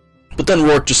 But then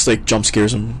Rourke just like jump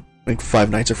scares him like Five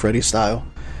Nights at Freddy's style,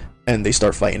 and they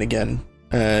start fighting again.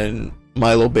 And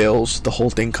Milo bails. The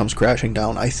whole thing comes crashing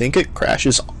down. I think it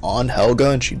crashes on Helga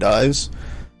and she dies,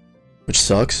 which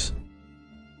sucks.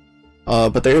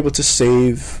 But they're able to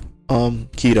save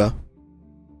Kida.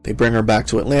 They bring her back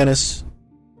to Atlantis.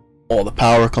 All the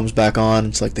power comes back on.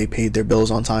 It's like they paid their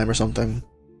bills on time or something.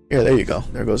 Yeah, there you go.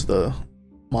 There goes the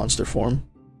monster form.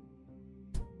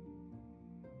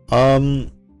 And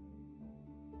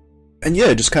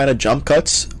yeah, just kind of jump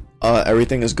cuts.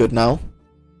 Everything is good now.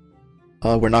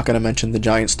 We're not going to mention the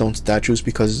giant stone statues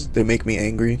because they make me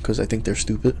angry, because I think they're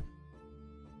stupid.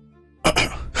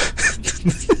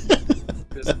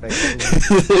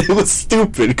 It was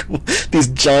stupid. These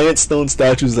giant stone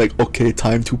statues, like, okay,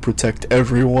 time to protect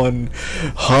everyone.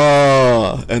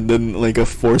 Ha! And then like a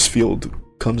force field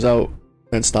comes out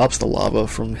and stops the lava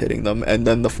from hitting them, and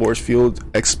then the force field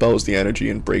expels the energy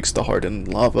and breaks the hardened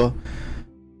lava,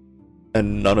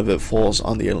 and none of it falls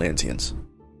on the Atlanteans,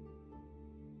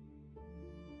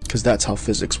 because that's how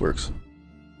physics works.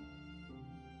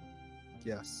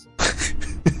 Yes.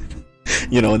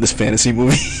 You know, in this fantasy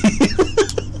movie.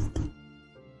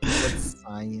 What's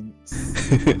science?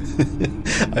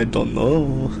 I don't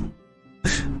know.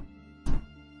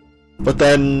 But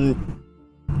then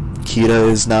Kida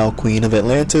is now queen of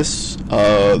Atlantis.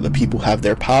 The people have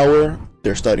their power.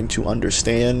 They're starting to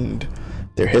understand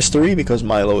their history because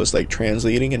Milo is like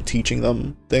translating and teaching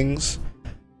them things.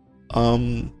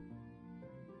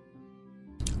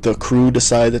 The crew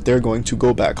decide that they're going to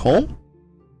go back home.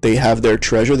 They have their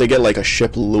treasure. They get like a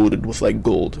ship loaded with like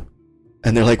gold,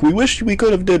 and they're like, "We wish we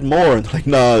could have did more." And they're like,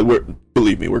 "Nah,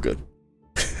 believe me, we're good."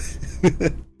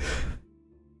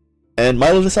 And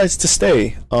Milo decides to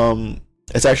stay.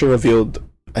 It's actually revealed,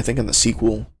 I think, in the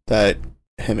sequel that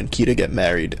him and Kida get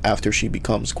married after she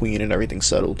becomes queen and everything's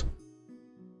settled.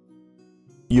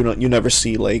 You never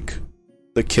see like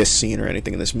the kiss scene or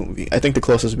anything in this movie. I think the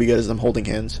closest we get is them holding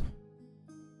hands.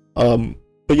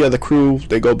 But yeah, the crew,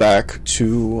 they go back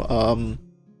to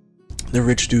the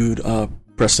rich dude,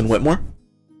 Preston Whitmore,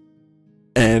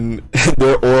 and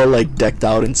they're all like decked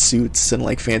out in suits and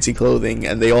like fancy clothing,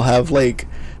 and they all have like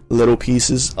little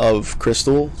pieces of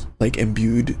crystal like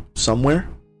imbued somewhere.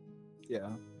 Yeah.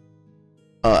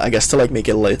 I guess to like make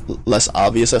it less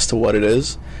obvious as to what it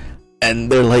is.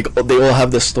 And they're like, they all have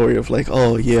this story of like,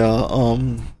 oh yeah,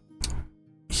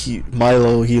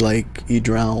 Milo, he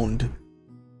drowned.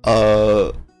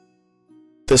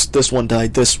 This one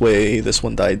died this way, this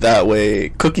one died that way.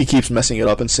 Cookie keeps messing it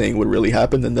up and saying what really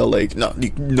happened, and they're like,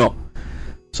 no.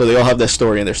 So they all have their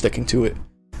story and they're sticking to it.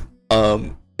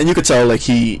 And you could tell like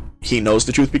he knows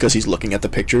the truth because he's looking at the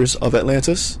pictures of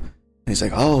Atlantis. And he's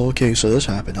like, oh, okay, so this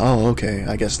happened. Oh, okay.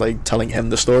 I guess like telling him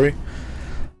the story.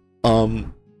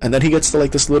 And then he gets to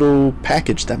like this little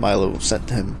package that Milo sent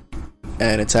to him,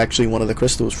 and it's actually one of the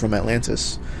crystals from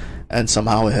Atlantis, and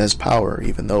somehow it has power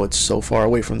even though it's so far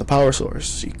away from the power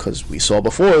source, because we saw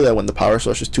before that when the power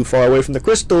source is too far away from the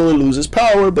crystal it loses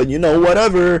power, but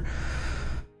whatever.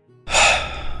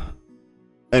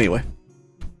 Anyway,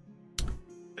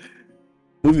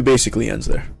 movie basically ends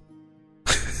there.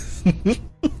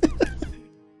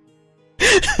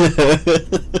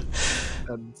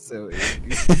 I'm so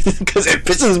angry. Because it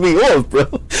pisses me off, bro.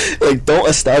 Like, don't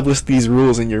establish these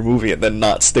rules in your movie and then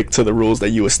not stick to the rules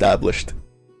that you established.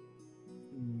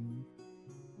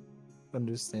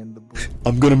 Understandable.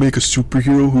 I'm gonna make a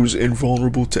superhero who's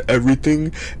invulnerable to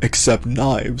everything except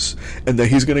knives, and then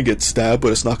he's gonna get stabbed,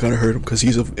 but it's not gonna hurt him because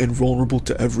he's invulnerable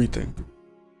to everything.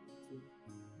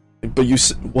 But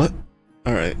what?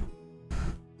 All right.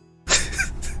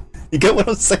 You get what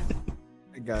I'm saying?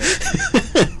 I got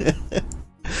it.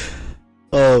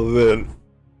 Oh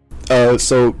man.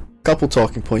 So couple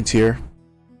talking points here.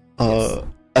 Yes.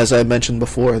 As I mentioned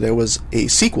before, there was a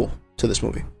sequel to this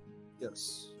movie.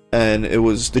 Yes. And it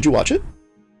was, did you watch it?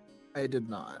 I did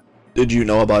not. Did you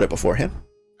know about it beforehand?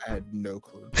 I had no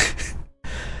clue.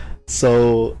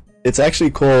 So it's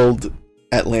actually called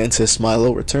Atlantis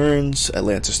Milo Returns,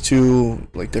 Atlantis 2,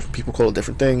 like different people call it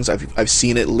different things. I've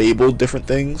seen it labeled different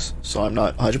things, so I'm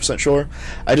not 100% sure.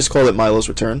 I just call it Milo's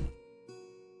Return.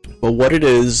 But what it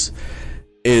is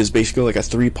basically like a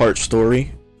 3-part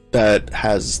story that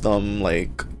has them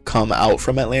like come out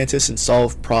from Atlantis and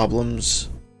solve problems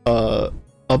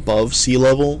above sea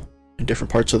level in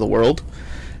different parts of the world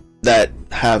that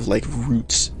have like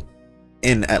roots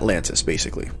in Atlantis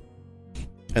basically.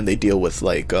 And they deal with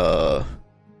like the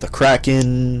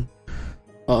Kraken,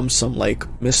 some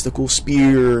like mystical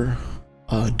spear,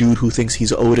 dude who thinks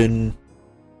he's Odin,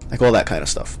 like all that kind of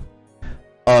stuff.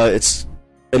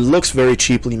 It looks very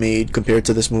cheaply made compared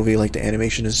to this movie. Like the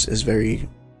animation is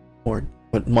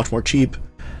much more cheap.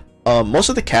 Most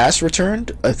of the cast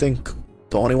returned. I think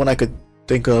the only one I could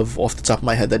think of off the top of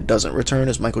my head that doesn't return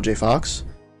is Michael J. Fox.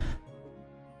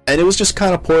 And it was just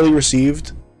kind of poorly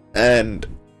received. And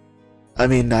I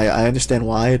mean, I understand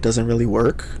why it doesn't really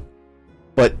work.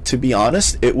 But to be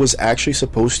honest, it was actually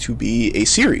supposed to be a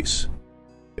series.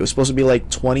 It was supposed to be like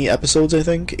 20 episodes, I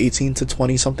think. 18 to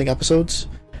 20 something episodes.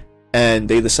 And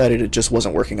they decided it just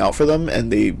wasn't working out for them.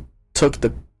 And they took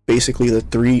basically the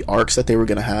 3 arcs that they were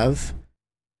going to have,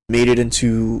 made it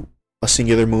into a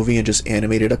singular movie, and just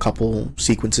animated a couple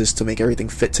sequences to make everything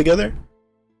fit together.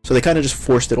 So they kind of just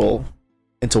forced it all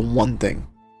into one thing.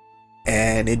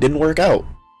 And it didn't work out.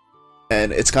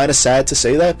 And it's kind of sad to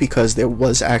say that because there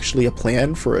was actually a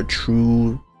plan for a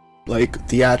true, like,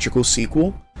 theatrical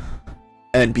sequel.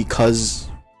 And because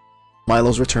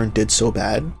Milo's Return did so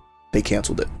bad, they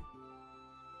canceled it.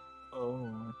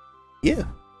 Oh. Yeah.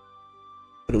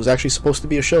 But it was actually supposed to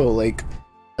be a show. Like,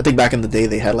 I think back in the day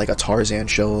they had like a Tarzan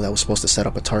show that was supposed to set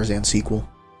up a Tarzan sequel.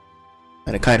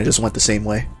 And it kind of just went the same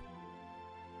way.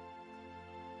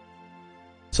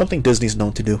 Something Disney's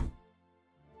known to do.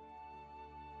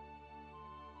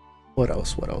 What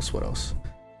else?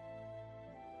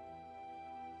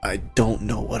 I don't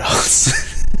know what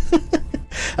else.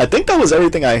 I think that was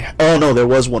everything I. Oh no, there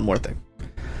was one more thing.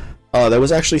 There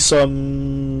was actually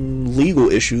some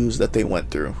legal issues that they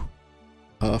went through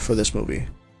for this movie,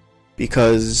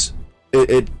 because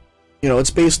it it's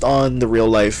based on the real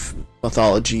life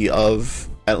mythology of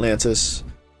Atlantis,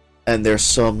 and there's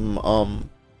some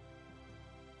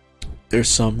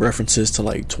references to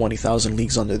like 20,000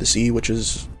 Leagues Under the Sea, which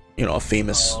is a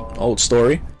famous old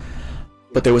story.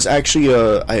 But there was actually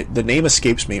the name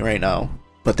escapes me right now,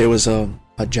 but there was a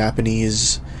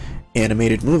Japanese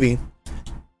animated movie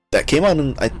that came out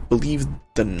in, I believe,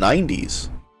 the 90s,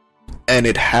 and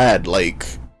it had like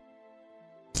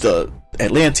the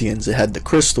Atlanteans, it had the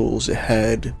crystals, it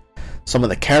had some of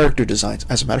the character designs.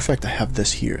 As a matter of fact, I have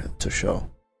this here to show.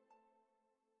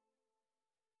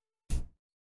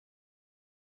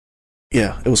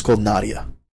 Yeah, it was called Nadia.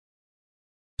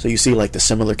 So you see like the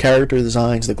similar character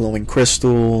designs, the glowing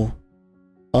crystal.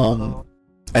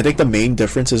 I think the main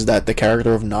difference is that the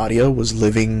character of Nadia was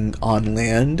living on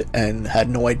land and had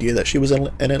no idea that she was an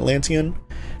Atlantean,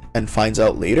 and finds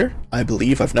out later. I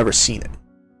believe. I've never seen it.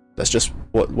 That's just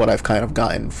what I've kind of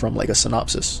gotten from like a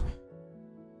synopsis.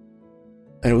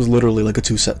 And it was literally like a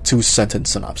two sentence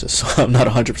synopsis, so I'm not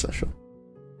 100% sure.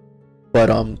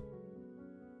 But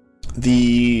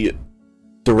the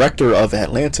director of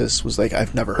Atlantis was like,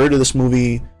 I've never heard of this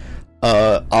movie.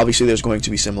 Obviously there's going to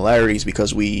be similarities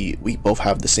because we both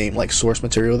have the same like source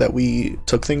material that we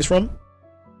took things from,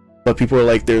 but people are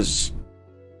like, there's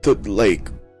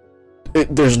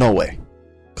no way,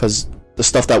 because the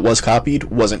stuff that was copied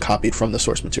wasn't copied from the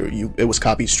source material. It was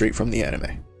copied straight from the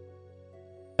anime,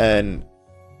 and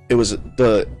it was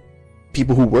the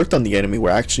people who worked on the anime were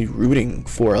actually rooting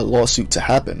for a lawsuit to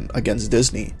happen against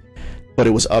Disney, but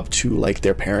it was up to like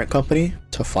their parent company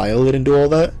to file it and do all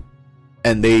that.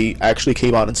 And they actually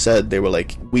came out and said, they were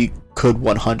like, we could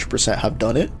 100% have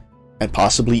done it and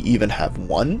possibly even have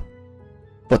won,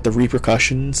 but the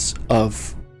repercussions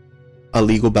of a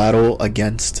legal battle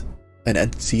against an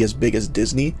entity as big as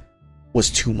Disney was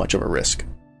too much of a risk,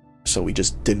 so we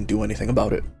just didn't do anything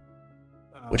about it,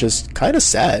 which is kind of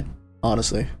sad,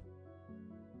 honestly.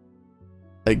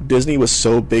 Like, Disney was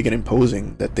so big and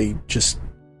imposing that they just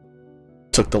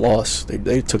took the loss.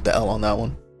 They took the L on that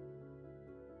one.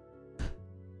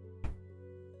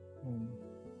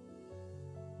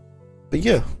 But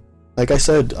yeah, like I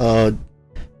said,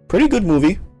 pretty good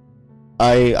movie.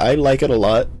 I like it a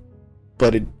lot,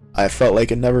 but I felt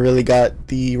like it never really got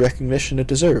the recognition it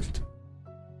deserved.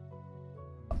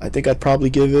 I think I'd probably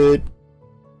give it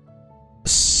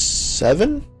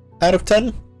 7 out of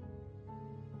 10,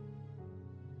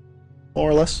 more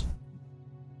or less.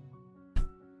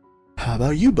 How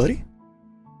about you, buddy?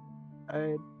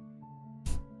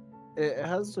 It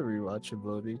has the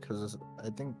rewatchability because I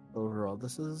think overall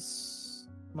this is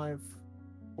my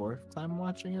 4th time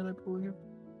watching it, I believe.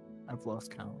 I've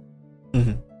lost count.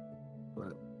 Mm-hmm.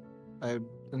 But I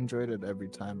enjoyed it every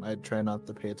time. I try not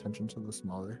to pay attention to the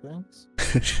smaller things.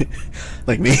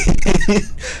 Like me.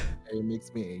 It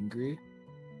makes me angry.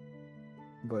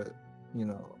 But,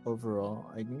 overall,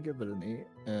 I can give it an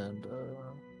 8, and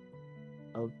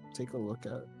I'll take a look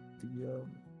at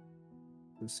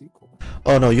the sequel.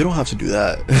 Oh no, you don't have to do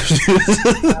that.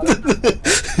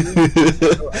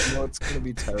 I know it's gonna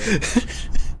be terrible.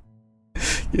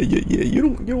 Yeah.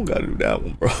 You don't gotta do that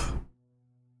one, bro.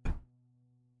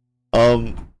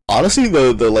 Honestly,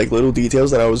 the like little details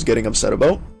that I was getting upset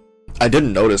about, I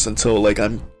didn't notice until like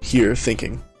I'm here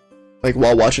thinking. Like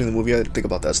while watching the movie, I didn't think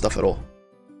about that stuff at all.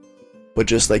 But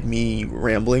just like me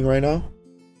rambling right now,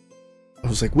 I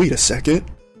was like, wait a second,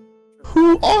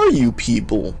 who are you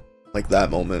people? Like that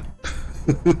moment.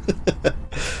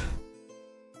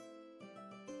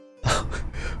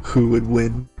 Who would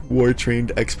win?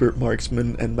 War-trained expert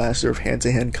marksman and master of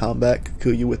hand-to-hand combat could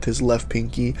kill you with his left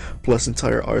pinky plus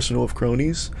entire arsenal of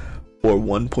cronies, or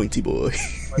one pointy boy?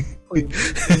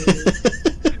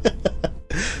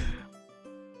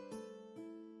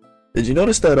 Did you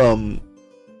notice that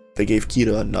they gave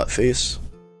Kira a nut face?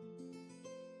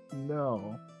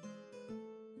 No.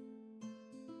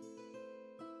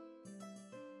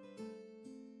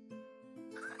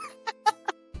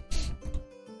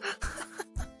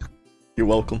 You're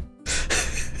welcome.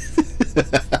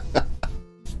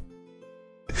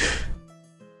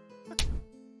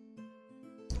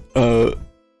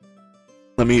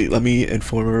 Let me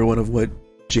inform everyone of what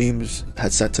James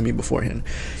had said to me beforehand.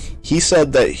 He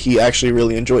said that he actually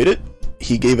really enjoyed it.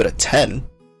 He gave it a 10,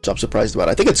 which I'm surprised about.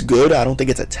 I think it's good. I don't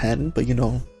think it's a 10, but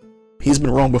he's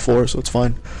been wrong before, so it's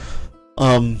fine.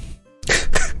 Why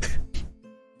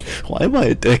am I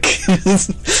a dick?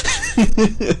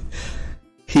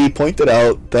 He pointed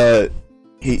out that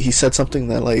he said something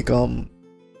that like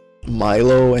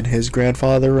Milo and his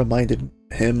grandfather reminded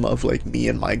him of like me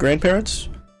and my grandparents,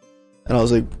 and I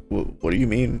was like, what do you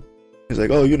mean? He's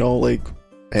like, oh, you know, like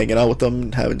hanging out with them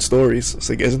and having stories. It's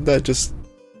like, isn't that just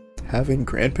having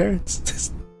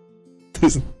grandparents? I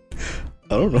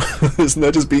don't know. Isn't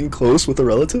that just being close with a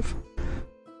relative?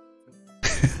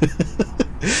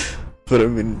 But I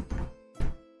mean,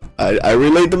 I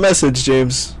relayed the message,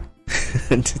 James.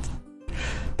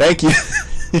 Thank you.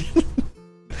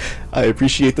 I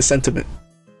appreciate the sentiment.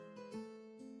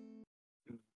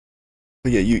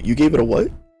 But yeah, you gave it a what?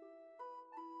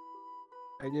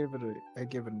 I gave it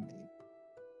an 8.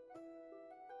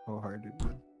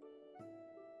 Wholeheartedly.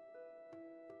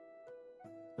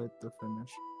 Start to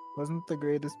finish. Wasn't the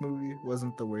greatest movie,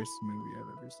 wasn't the worst movie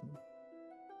I've ever seen.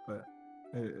 But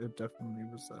it definitely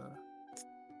was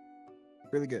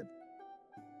really good.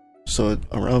 So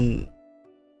around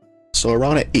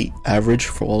an 8 average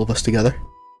for all of us together.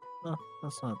 Oh,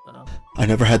 that's not bad. I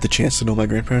never had the chance to know my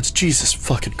grandparents. Jesus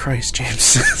fucking Christ,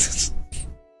 James.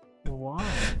 Why?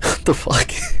 What the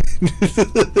fuck?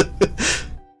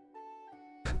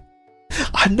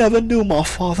 I never knew my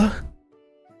father.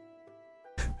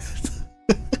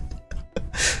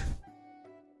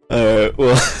 Alright,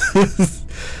 well,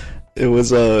 it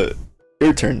was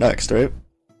your turn next, right?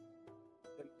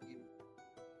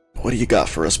 What do you got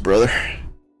for us, brother?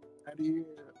 How do you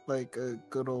like a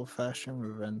good old-fashioned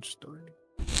revenge story?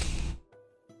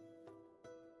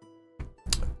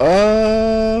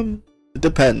 It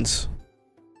depends.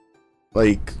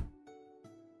 Like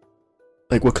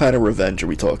what kind of revenge are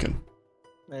we talking?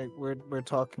 Like we're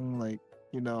talking like,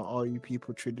 you know, all you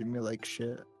people treated me like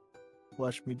shit.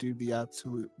 Watch me do the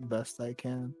absolute best I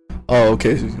can. Oh,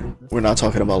 okay. We're not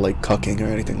talking about like cucking or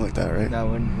anything like that, right? No,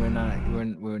 we're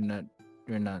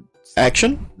not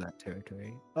Action? that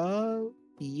territory.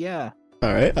 Yeah.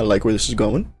 All right. I like where this is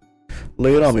going.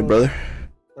 Lay it on me, brother.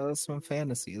 Some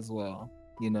fantasy as well.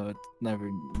 You know, it's never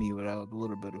me without a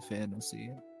little bit of fantasy.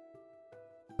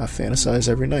 I fantasize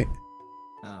every night.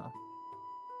 Oh,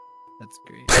 that's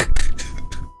great.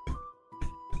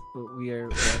 But we are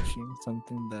watching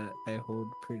something that I hold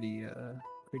pretty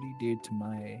dear to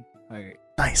my heart.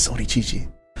 Nice,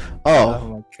 Onichichi.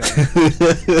 Oh.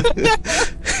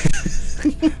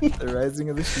 The Rising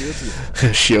of the Shield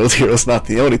Hero. Shield Hero's not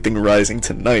the only thing rising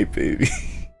tonight, baby.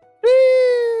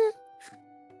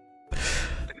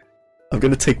 I'm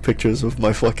gonna take pictures of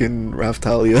my fucking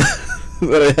Raftalia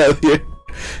that I have here.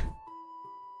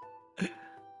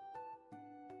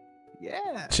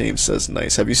 Yeah. James says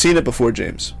nice. Have you seen it before,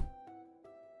 James?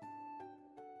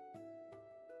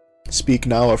 Speak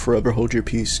now or forever hold your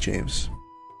peace, James.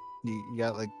 You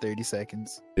got like 30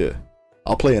 seconds. Yeah.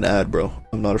 I'll play an ad, bro.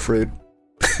 I'm not afraid.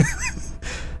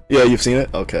 Yeah, you've seen it?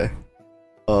 Okay.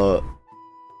 I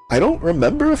don't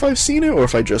remember if I've seen it or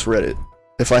if I just read it.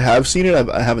 If I have seen it,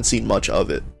 I haven't seen much of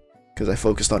it because I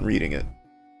focused on reading it.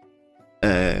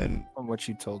 And From what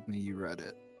you told me, you read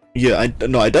it. yeah, I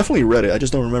definitely read it. I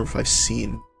just don't remember if I've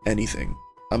seen anything.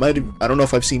 I don't know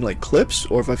if I've seen like clips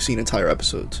or if I've seen entire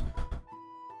episodes.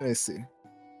 I see.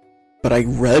 But I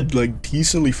read like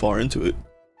decently far into it.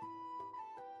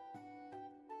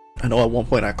 I know at one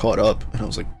point I caught up and I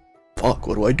was like, fuck,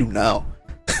 what do I do now?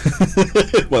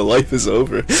 My life is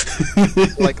over.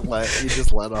 Like you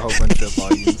just let a whole bunch of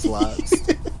volumes lapse.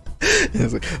 I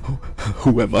was like,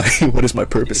 who am I? What is my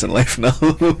purpose in life now?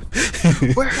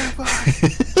 Where am I?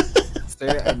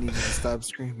 Sir, I need you to stop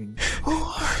screaming. Who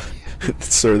are you?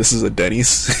 Sir, this is a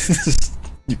Denny's.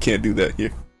 You can't do that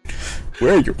here.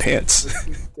 Where are your pants?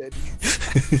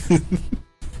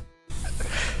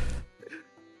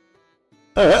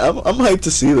 Alright, I'm hyped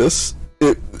to see this.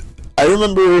 I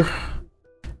remember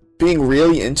being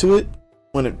really into it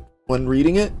when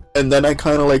reading it, and then I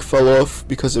kind of like fell off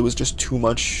because it was just too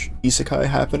much isekai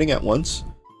happening at once,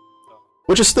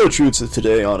 which is still true to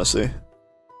today, honestly.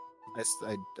 I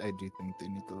do think they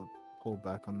need to pull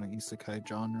back on the isekai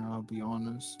genre. I'll be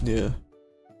honest. Yeah.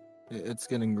 It's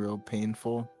getting real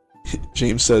painful.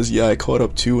 James says, "Yeah, I caught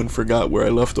up too and forgot where I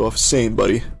left off." Same,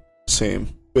 buddy. Same.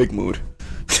 Big mood.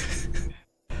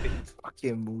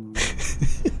 Fucking mood.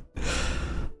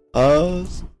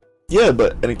 Yeah,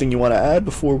 but anything you want to add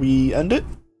before we end it?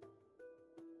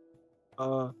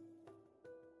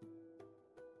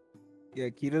 Yeah,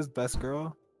 Kita's best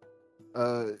girl.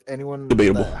 Anyone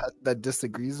Debatable. that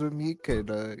disagrees with me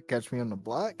could catch me on the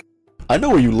block. I know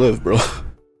where you live, bro.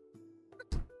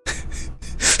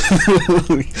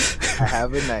 I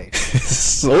have a knife.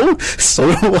 So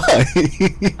do I.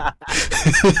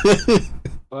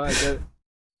 Well,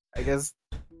 I guess.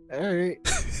 All right.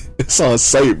 It's on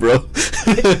site, bro.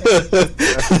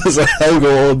 It's like I'll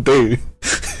go all day.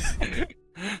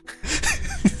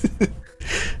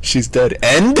 She's dead,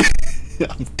 and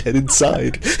I'm dead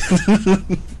inside. It's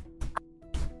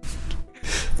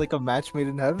like a match made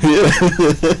in heaven. Yeah.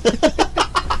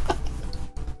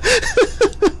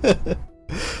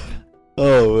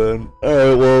 Oh man.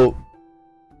 Alright, well,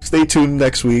 stay tuned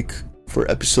next week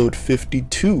for episode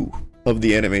 52 of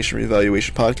the Animation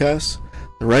Reevaluation Podcast,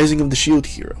 The Rising of the Shield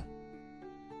Hero.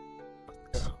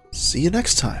 See you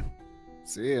next time.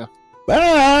 See ya.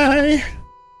 Bye!